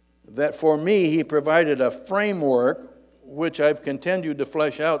that for me he provided a framework which I've continued to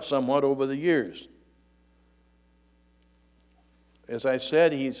flesh out somewhat over the years. As I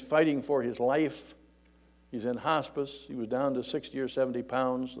said, he's fighting for his life. He's in hospice. He was down to 60 or 70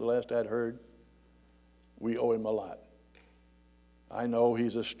 pounds, the last I'd heard. We owe him a lot. I know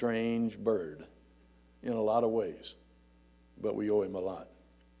he's a strange bird in a lot of ways, but we owe him a lot.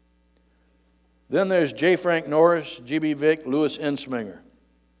 Then there's J. Frank Norris, G.B. Vick, Louis Ensminger,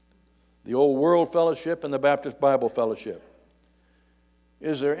 the Old World Fellowship and the Baptist Bible Fellowship.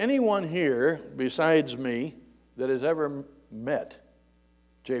 Is there anyone here besides me that has ever met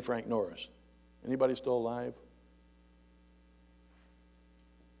J. Frank Norris? Anybody still alive?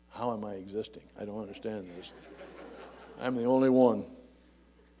 How am I existing? I don't understand this. I'm the only one.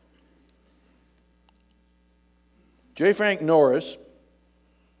 J. Frank Norris,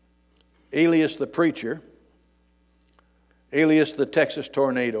 alias the Preacher, alias the Texas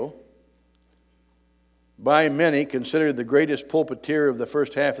Tornado, by many considered the greatest pulpiteer of the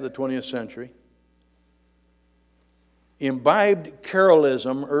first half of the 20th century, imbibed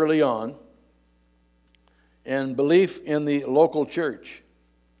Carrolism early on and belief in the local church,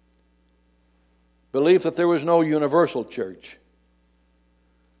 belief that there was no universal church.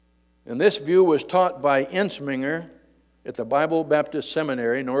 And this view was taught by Ensminger at the Bible Baptist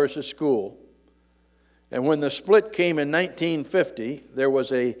Seminary, Norris's school. And when the split came in 1950, there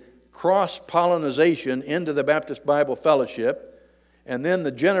was a cross-pollination into the Baptist Bible Fellowship, And then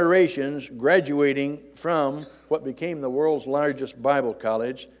the generations graduating from what became the world's largest Bible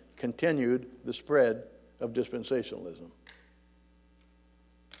college continued the spread of dispensationalism.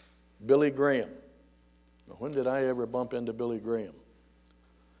 Billy Graham. Now, when did I ever bump into Billy Graham?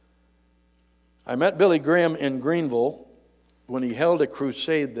 I met Billy Graham in Greenville when he held a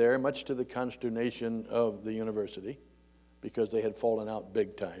crusade there, much to the consternation of the university, because they had fallen out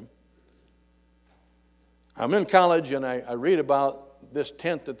big time. I'm in college, and I read about this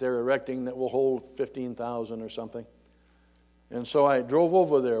tent that they're erecting that will hold 15,000 or something. And so I drove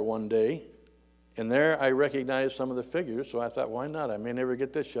over there one day, and there I recognized some of the figures, so I thought, why not? I may never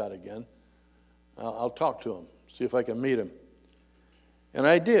get this shot again. I'll talk to him, see if I can meet him. And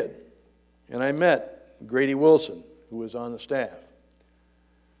I did. And I met Grady Wilson, who was on the staff.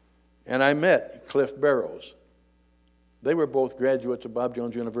 And I met Cliff Barrows. They were both graduates of Bob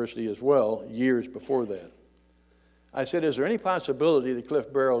Jones University as well, years before that. I said, is there any possibility that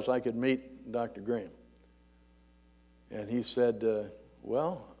Cliff Barrows, I could meet Dr. Graham? And he said,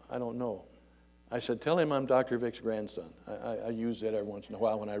 well, I don't know. I said, tell him I'm Dr. Vick's grandson. I use that every once in a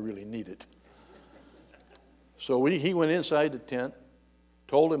while when I really need it. So he went inside the tent,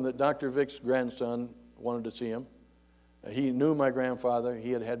 told him that Dr. Vick's grandson wanted to see him. He knew my grandfather.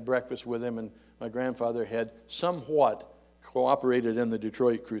 He had had breakfast with him, and my grandfather had somewhat cooperated in the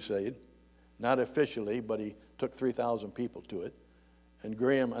Detroit Crusade. Not officially, but he took 3,000 people to it. And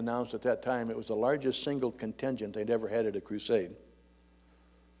Graham announced at that time it was the largest single contingent they'd ever had at a crusade.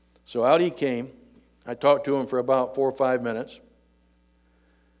 So out he came. I talked to him for about 4 or 5 minutes.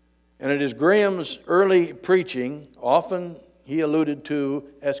 And it is Graham's early preaching, often he alluded to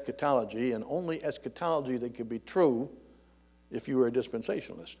eschatology, and only eschatology that could be true if you were a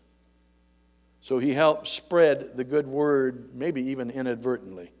dispensationalist. So he helped spread the good word, maybe even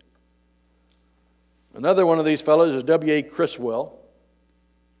inadvertently. Another one of these fellows is W.A. Criswell.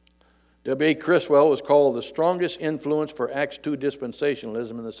 W.A. Criswell was called the strongest influence for Acts 2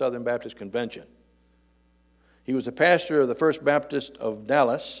 dispensationalism in the Southern Baptist Convention. He was the pastor of the First Baptist of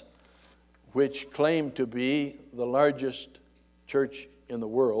Dallas, which claimed to be the largest church in the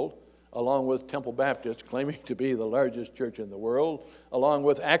world, along with Temple Baptist, claiming to be the largest church in the world, along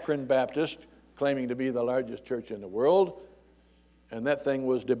with Akron Baptist, claiming to be the largest church in the world. And that thing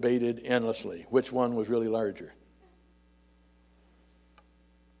was debated endlessly, which one was really larger.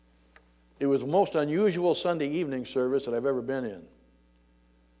 It was the most unusual Sunday evening service that I've ever been in.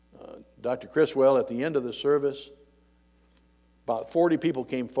 Dr. Criswell, at the end of the service, about 40 people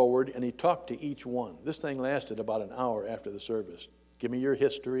came forward, and he talked to each one. This thing lasted about an hour after the service. Give me your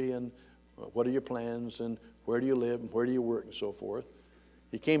history, and what are your plans, and where do you live, and where do you work, and so forth.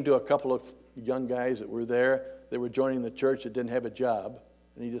 He came to a couple of young guys that were there that were joining the church that didn't have a job,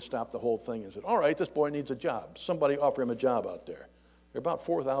 and he just stopped the whole thing and said, all right, this boy needs a job. Somebody offer him a job out there. There were about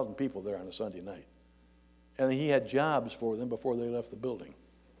 4,000 people there on a Sunday night. And he had jobs for them before they left the building.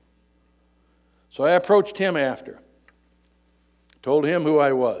 So I approached him after, told him who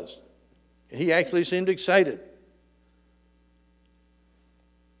I was. He actually seemed excited.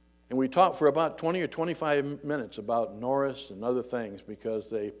 And we talked for about 20 or 25 minutes about Norris and other things because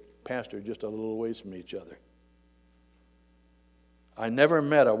they pastored just a little ways from each other. I never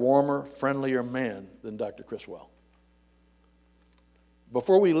met a warmer, friendlier man than Dr. Criswell.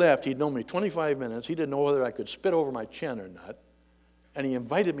 Before we left, he'd known me 25 minutes. He didn't know whether I could spit over my chin or not. And he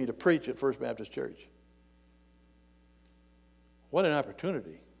invited me to preach at First Baptist Church. What an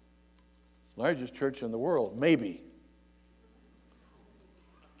opportunity. Largest church in the world, maybe.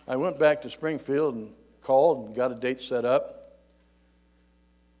 I went back to Springfield and called and got a date set up.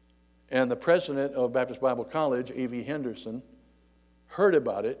 And the president of Baptist Bible College, A.V. Henderson, heard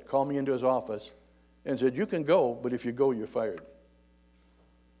about it, called me into his office, and said, you can go, but if you go, you're fired.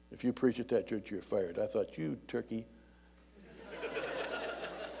 If you preach at that church, you're fired. I thought, you turkey.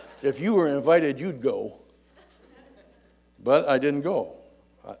 If you were invited, you'd go. But I didn't go.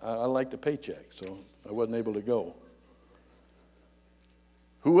 I liked the paycheck, so I wasn't able to go.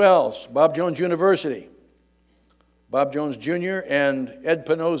 Who else? Bob Jones University. Bob Jones Jr. and Ed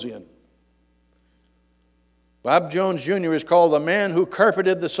Panosian. Bob Jones Jr. is called the man who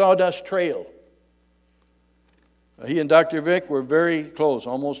carpeted the sawdust trail. He and Dr. Vick were very close,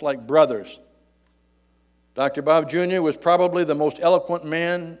 almost like brothers. Dr. Bob Jr. was probably the most eloquent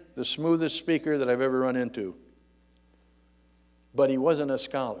man, the smoothest speaker that I've ever run into. But he wasn't a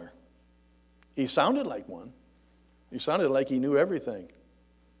scholar. He sounded like one. He sounded like he knew everything.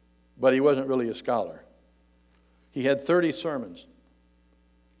 But he wasn't really a scholar. He had 30 sermons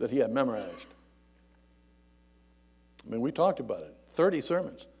that he had memorized. I mean, we talked about it. 30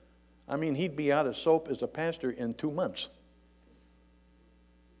 sermons. I mean, he'd be out of soap as a pastor in 2 months.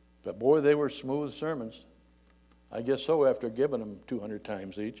 But boy, they were smooth sermons. I guess so after giving them 200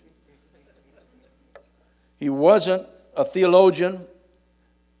 times each. He wasn't a theologian,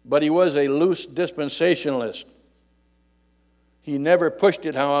 but he was a loose dispensationalist. He never pushed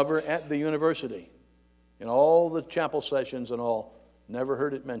it, however, at the university. In all the chapel sessions and all, never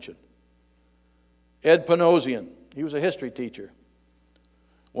heard it mentioned. Ed Panosian, he was a history teacher.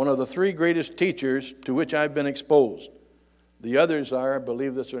 One of the three greatest teachers to which I've been exposed. The others are,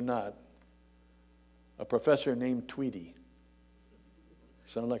 believe this or not, a professor named Tweety.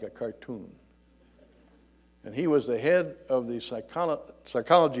 Sounded like a cartoon. And he was the head of the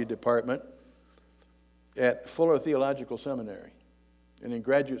psychology department at Fuller Theological Seminary. And in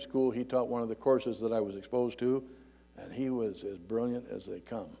graduate school, he taught one of the courses that I was exposed to, and he was as brilliant as they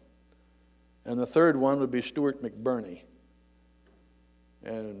come. And the third one would be Stuart McBurney.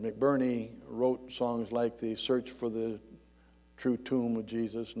 And McBurney wrote songs like The Search for the True Tomb of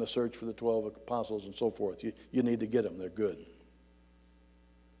Jesus and The Search for the 12 Apostles and so forth. You need to get them. They're good.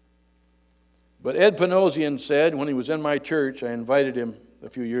 But Ed Panosian said, when he was in my church, I invited him a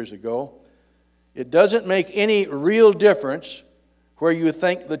few years ago, it doesn't make any real difference where you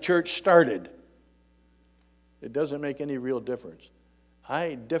think the church started. It doesn't make any real difference.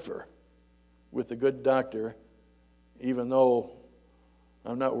 I differ with the good doctor, even though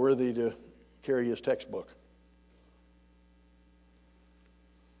I'm not worthy to carry his textbook.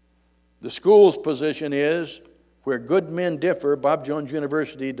 The school's position is, where good men differ, Bob Jones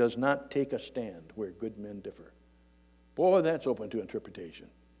University does not take a stand where good men differ. Boy, that's open to interpretation.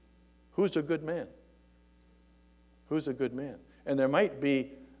 Who's a good man? Who's a good man? And there might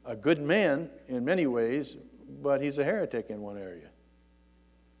be a good man in many ways, but he's a heretic in one area.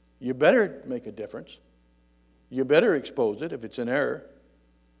 You better make a difference. You better expose it if it's an error.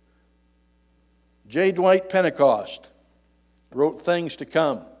 J. Dwight Pentecost wrote Things to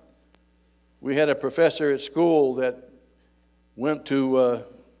Come. We had a professor at school that went to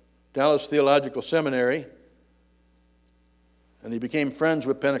Dallas Theological Seminary, and he became friends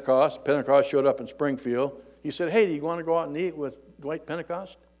with Pentecost. Pentecost showed up in Springfield. He said, hey, do you want to go out and eat with Dwight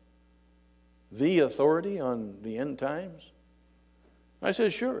Pentecost? The authority on the end times? I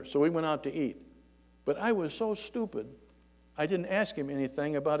said, sure. So we went out to eat. But I was so stupid, I didn't ask him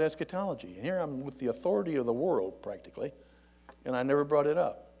anything about eschatology. And here I'm with the authority of the world, practically, and I never brought it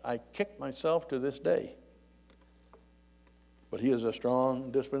up. I kick myself to this day. But he is a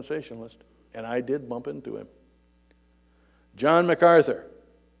strong dispensationalist, and I did bump into him. John MacArthur,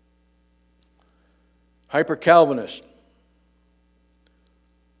 hyper-Calvinist.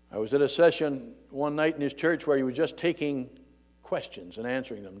 I was at a session one night in his church where he was just taking questions and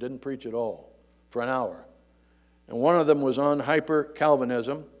answering them, didn't preach at all, for an hour. And one of them was on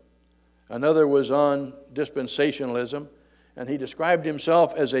hyper-Calvinism, another was on dispensationalism, and he described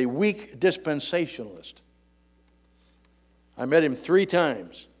himself as a weak dispensationalist. I met him 3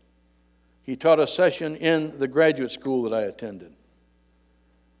 times. He taught a session in the graduate school that I attended.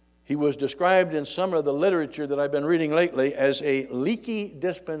 He was described in some of the literature that I've been reading lately as a leaky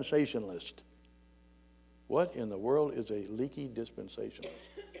dispensationalist. What in the world is a leaky dispensationalist?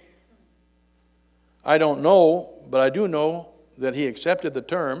 I don't know, but I do know that he accepted the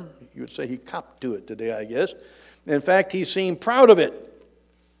term. You would say he copped to it today, I guess. In fact, he seemed proud of it.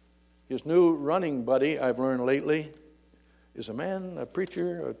 His new running buddy, I've learned lately, is a man, a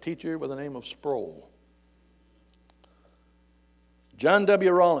preacher, a teacher by the name of Sproul. John W.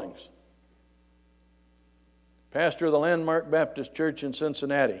 Rawlings, pastor of the Landmark Baptist Church in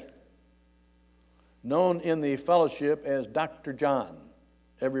Cincinnati, known in the fellowship as Dr. John.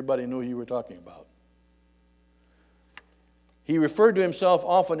 Everybody knew who you were talking about. He referred to himself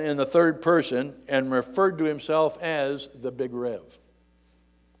often in the third person and referred to himself as the Big Rev.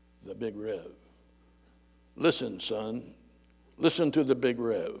 The Big Rev. Listen, son. Listen to the Big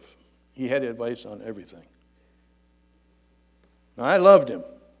Rev. He had advice on everything. Now, I loved him.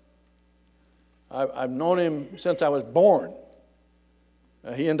 I've known him since I was born.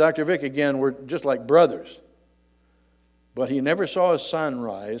 He and Dr. Vick, again, were just like brothers. But he never saw a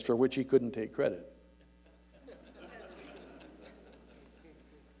sunrise for which he couldn't take credit.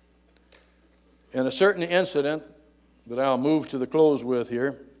 In a certain incident that I'll move to the close with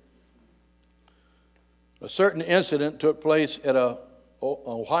here, a certain incident took place at a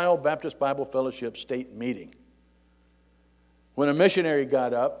Ohio Baptist Bible Fellowship state meeting. When a missionary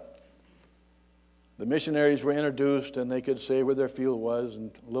got up, the missionaries were introduced and they could say where their field was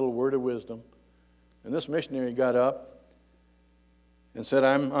and a little word of wisdom. And this missionary got up and said,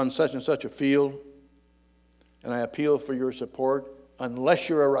 I'm on such and such a field, and I appeal for your support unless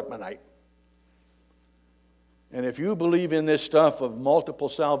you're a Ruckmanite. And if you believe in this stuff of multiple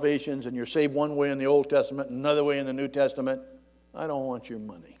salvations and you're saved one way in the Old Testament and another way in the New Testament, I don't want your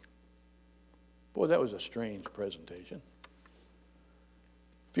money. Boy, that was a strange presentation.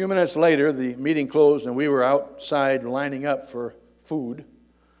 A few minutes later, the meeting closed and we were outside lining up for food.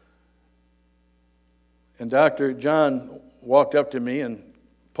 And Dr. John walked up to me and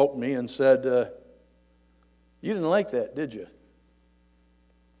poked me and said, "You didn't like that, did you?"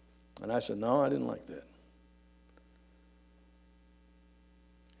 And I said, "No, I didn't like that."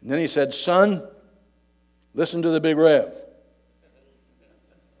 And then he said, "Son, listen to the Big Rev.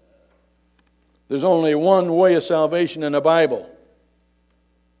 There's only one way of salvation in the Bible.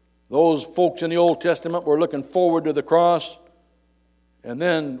 Those folks in the Old Testament were looking forward to the cross, and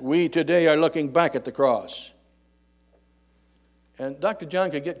then we today are looking back at the cross." And Dr.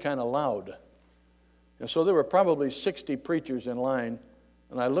 John could get kind of loud. And so there were probably 60 preachers in line,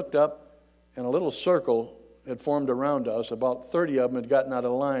 and I looked up, and a little circle had formed around us. About 30 of them had gotten out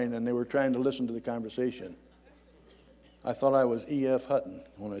of line, and they were trying to listen to the conversation. I thought I was E.F. Hutton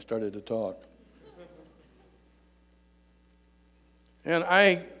when I started to talk. And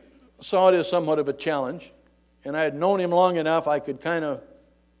I saw it as somewhat of a challenge, and I had known him long enough I could kind of,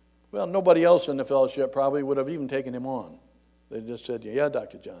 nobody else in the fellowship probably would have even taken him on. They just said, "Yeah,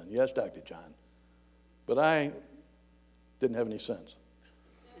 Dr. John, yes, Dr. John." But I didn't have any sense.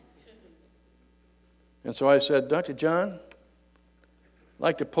 And so I said, "Dr. John, I'd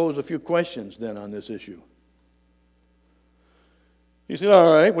like to pose a few questions then on this issue." He said,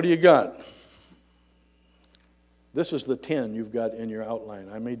 "All right, what do you got?" This is the 10 you've got in your outline.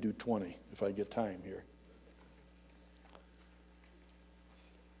 I may do 20 if I get time here.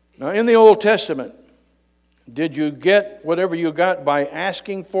 Now, in the Old Testament, did you get whatever you got by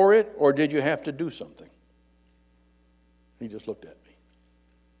asking for it, or did you have to do something? He just looked at me.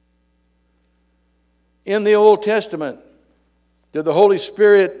 In the Old Testament, did the Holy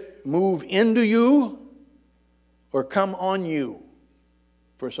Spirit move into you or come on you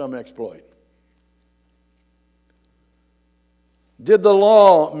for some exploit? Did the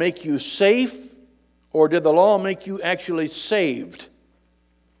law make you safe, or did the law make you actually saved?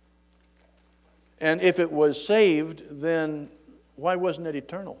 And if it was saved, then why wasn't it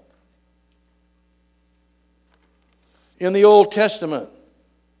eternal? In the Old Testament,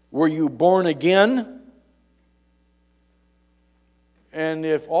 were you born again? And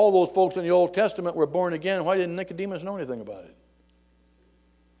if all those folks in the Old Testament were born again, why didn't Nicodemus know anything about it?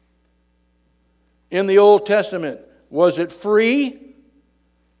 In the Old Testament, was it free,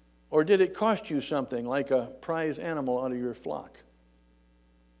 or did it cost you something, like a prize animal out of your flock?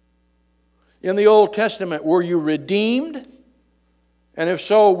 In the Old Testament, were you redeemed? And if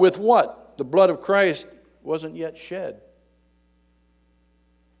so, with what? The blood of Christ wasn't yet shed.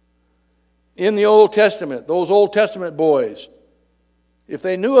 In the Old Testament, those Old Testament boys, if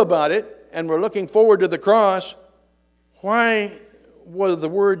they knew about it and were looking forward to the cross, why was the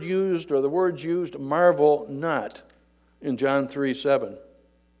word used, or the words used, marvel not, in John 3:7?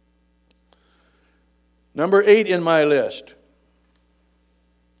 Number 8 in my list.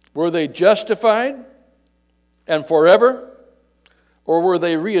 Were they justified and forever, or were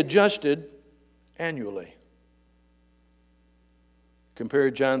they readjusted annually?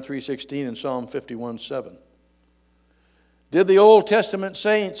 Compare John 3:16 and Psalm 51:7. Did the Old Testament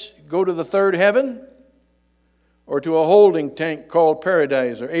saints go to the third heaven, or to a holding tank called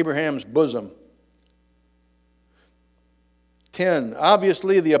paradise or Abraham's bosom? 10.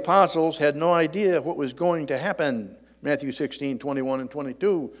 Obviously, the apostles had no idea what was going to happen. Matthew 16:21 and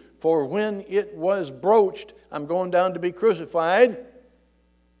 22. For when it was broached, "I'm going down to be crucified,"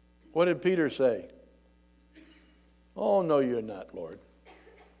 what did Peter say? "Oh, no, you're not, Lord.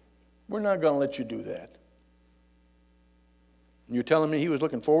 We're not going to let you do that." And you're telling me he was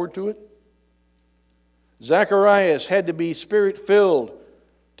looking forward to it? Zacharias had to be Spirit-filled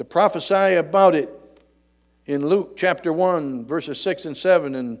to prophesy about it in Luke chapter 1, verses 6 and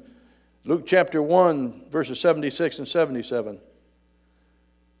 7, and Luke chapter 1, verses 76 and 77.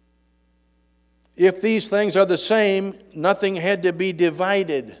 If these things are the same, nothing had to be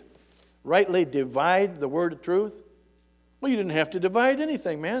divided. Rightly divide the word of truth? Well, you didn't have to divide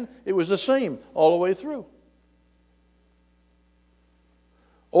anything, man. It was the same all the way through.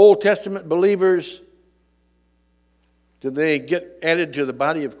 Old Testament believers, did they get added to the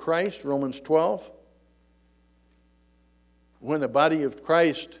body of Christ? Romans 12. When the body of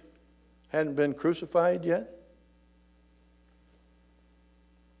Christ hadn't been crucified yet?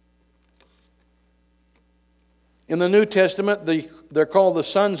 In the New Testament, they're called the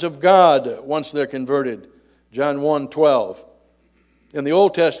sons of God once they're converted. John 1:12. In the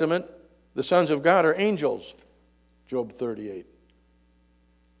Old Testament, the sons of God are angels. Job 38.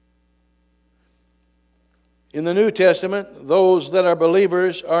 In the New Testament, those that are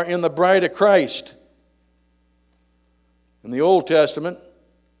believers are in the bride of Christ. In the Old Testament,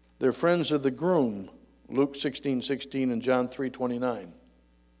 they're friends of the groom, Luke 16:16 and John 3:29.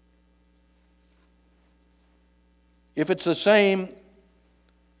 If it's the same,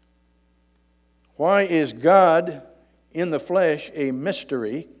 why is God in the flesh a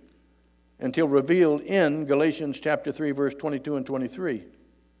mystery until revealed in Galatians chapter 3, verse 22 and 23?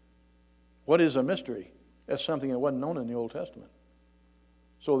 What is a mystery? That's something that wasn't known in the Old Testament.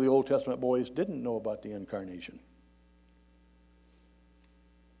 So the Old Testament boys didn't know about the incarnation.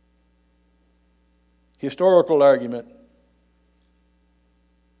 Historical argument.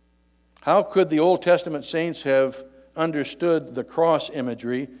 How could the Old Testament saints have understood the cross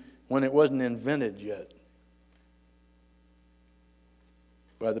imagery when it wasn't invented yet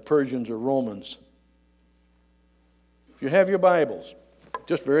by the Persians or Romans? If you have your Bibles,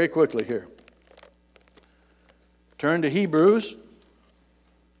 just very quickly here, turn to Hebrews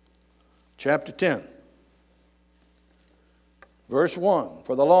chapter 10. Verse 1,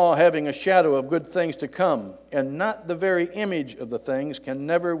 for the law having a shadow of good things to come, and not the very image of the things, can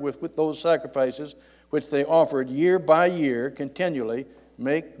never with those sacrifices which they offered year by year continually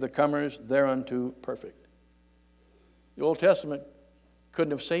make the comers thereunto perfect. The Old Testament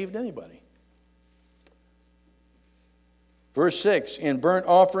couldn't have saved anybody. Verse 6, in burnt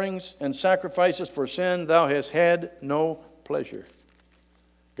offerings and sacrifices for sin thou hast had no pleasure.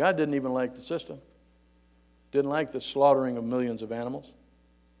 God didn't even like the system. Didn't like the slaughtering of millions of animals.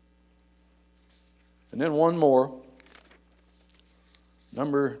 And then one more,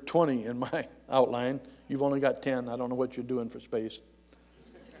 number 20 in my outline. You've only got 10. I don't know what you're doing for space.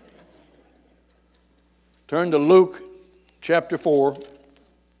 Turn to Luke chapter 4.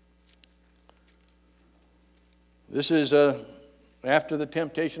 This is after the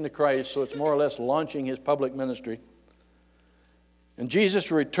temptation of Christ, so it's more or less launching his public ministry. And Jesus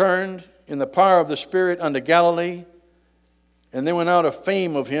returned in the power of the Spirit unto Galilee, and there went out a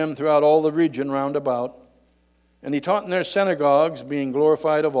fame of him throughout all the region round about. And he taught in their synagogues, being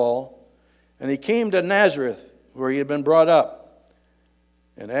glorified of all. And he came to Nazareth, where he had been brought up.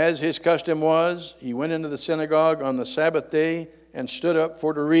 And as his custom was, he went into the synagogue on the Sabbath day and stood up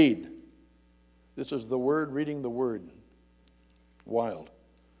for to read. This is the Word reading the Word. Wild.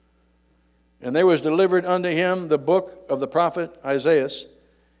 And there was delivered unto him the book of the prophet Isaiah.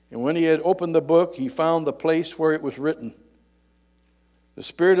 And when he had opened the book, he found the place where it was written, the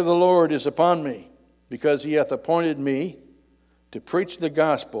Spirit of the Lord is upon me, because he hath appointed me to preach the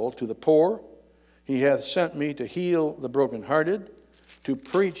gospel to the poor. He hath sent me to heal the brokenhearted, to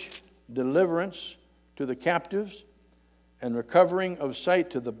preach deliverance to the captives, and recovering of sight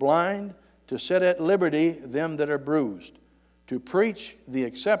to the blind, to set at liberty them that are bruised, to preach the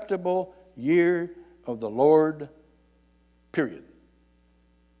acceptable year of the Lord, period.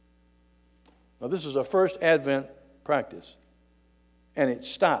 Now, this is a first Advent practice, and it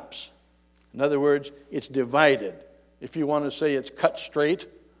stops. In other words, it's divided. If you want to say it's cut straight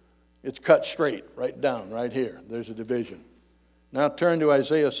right down, right here. There's a division. Now turn to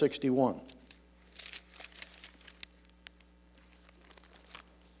Isaiah 61.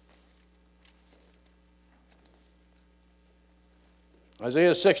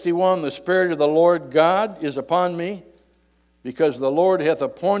 Isaiah 61, the Spirit of the Lord God is upon me, because the Lord hath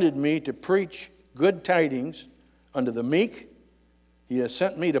appointed me to preach good tidings unto the meek. He has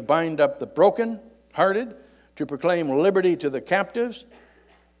sent me to bind up the brokenhearted, to proclaim liberty to the captives,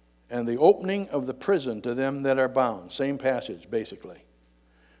 and the opening of the prison to them that are bound. Same passage, basically.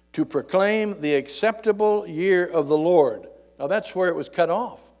 To proclaim the acceptable year of the Lord. Now that's where it was cut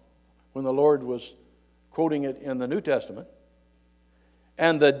off, when the Lord was quoting it in the New Testament.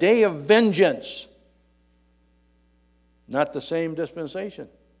 And the day of vengeance. Not the same dispensation.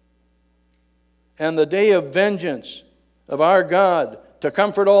 And the day of vengeance of our God, to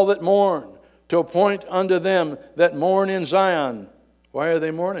comfort all that mourn, to appoint unto them that mourn in Zion. Why are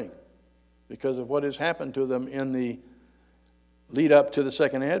they mourning? Because of what has happened to them in the lead up to the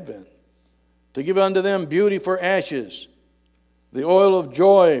second advent. To give unto them beauty for ashes, the oil of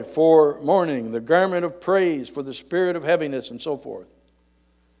joy for mourning, the garment of praise for the spirit of heaviness, and so forth.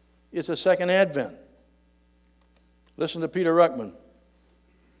 It's a second advent. Listen to Peter Ruckman.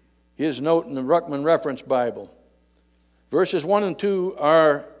 His note in the Ruckman Reference Bible. Verses 1 and 2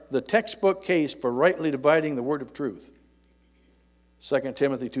 are the textbook case for rightly dividing the word of truth. 2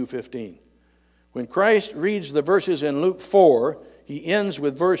 Timothy 2:15. When Christ reads the verses in Luke 4, he ends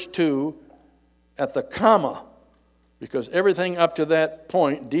with verse 2 at the comma, because everything up to that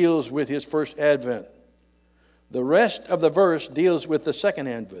point deals with his first advent. The rest of the verse deals with the second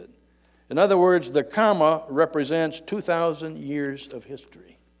advent. In other words, the comma represents 2,000 years of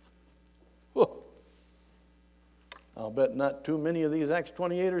history. Whew. I'll bet not too many of these Acts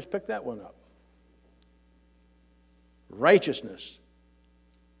 28ers picked that one up. Righteousness,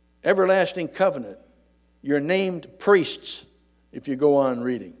 everlasting covenant. You're named priests if you go on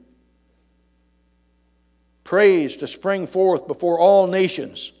reading. Praise to spring forth before all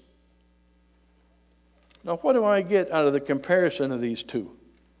nations. Now, what do I get out of the comparison of these two?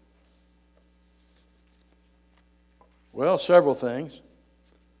 Well, several things.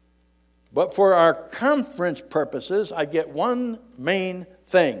 But for our conference purposes, I get one main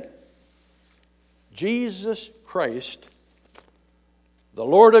thing. Jesus Christ, the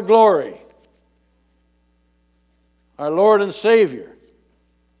Lord of glory, our Lord and Savior,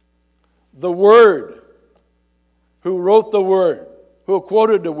 the Word, who wrote the Word, who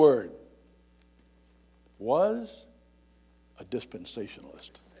quoted the Word, was a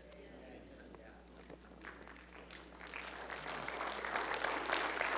dispensationalist.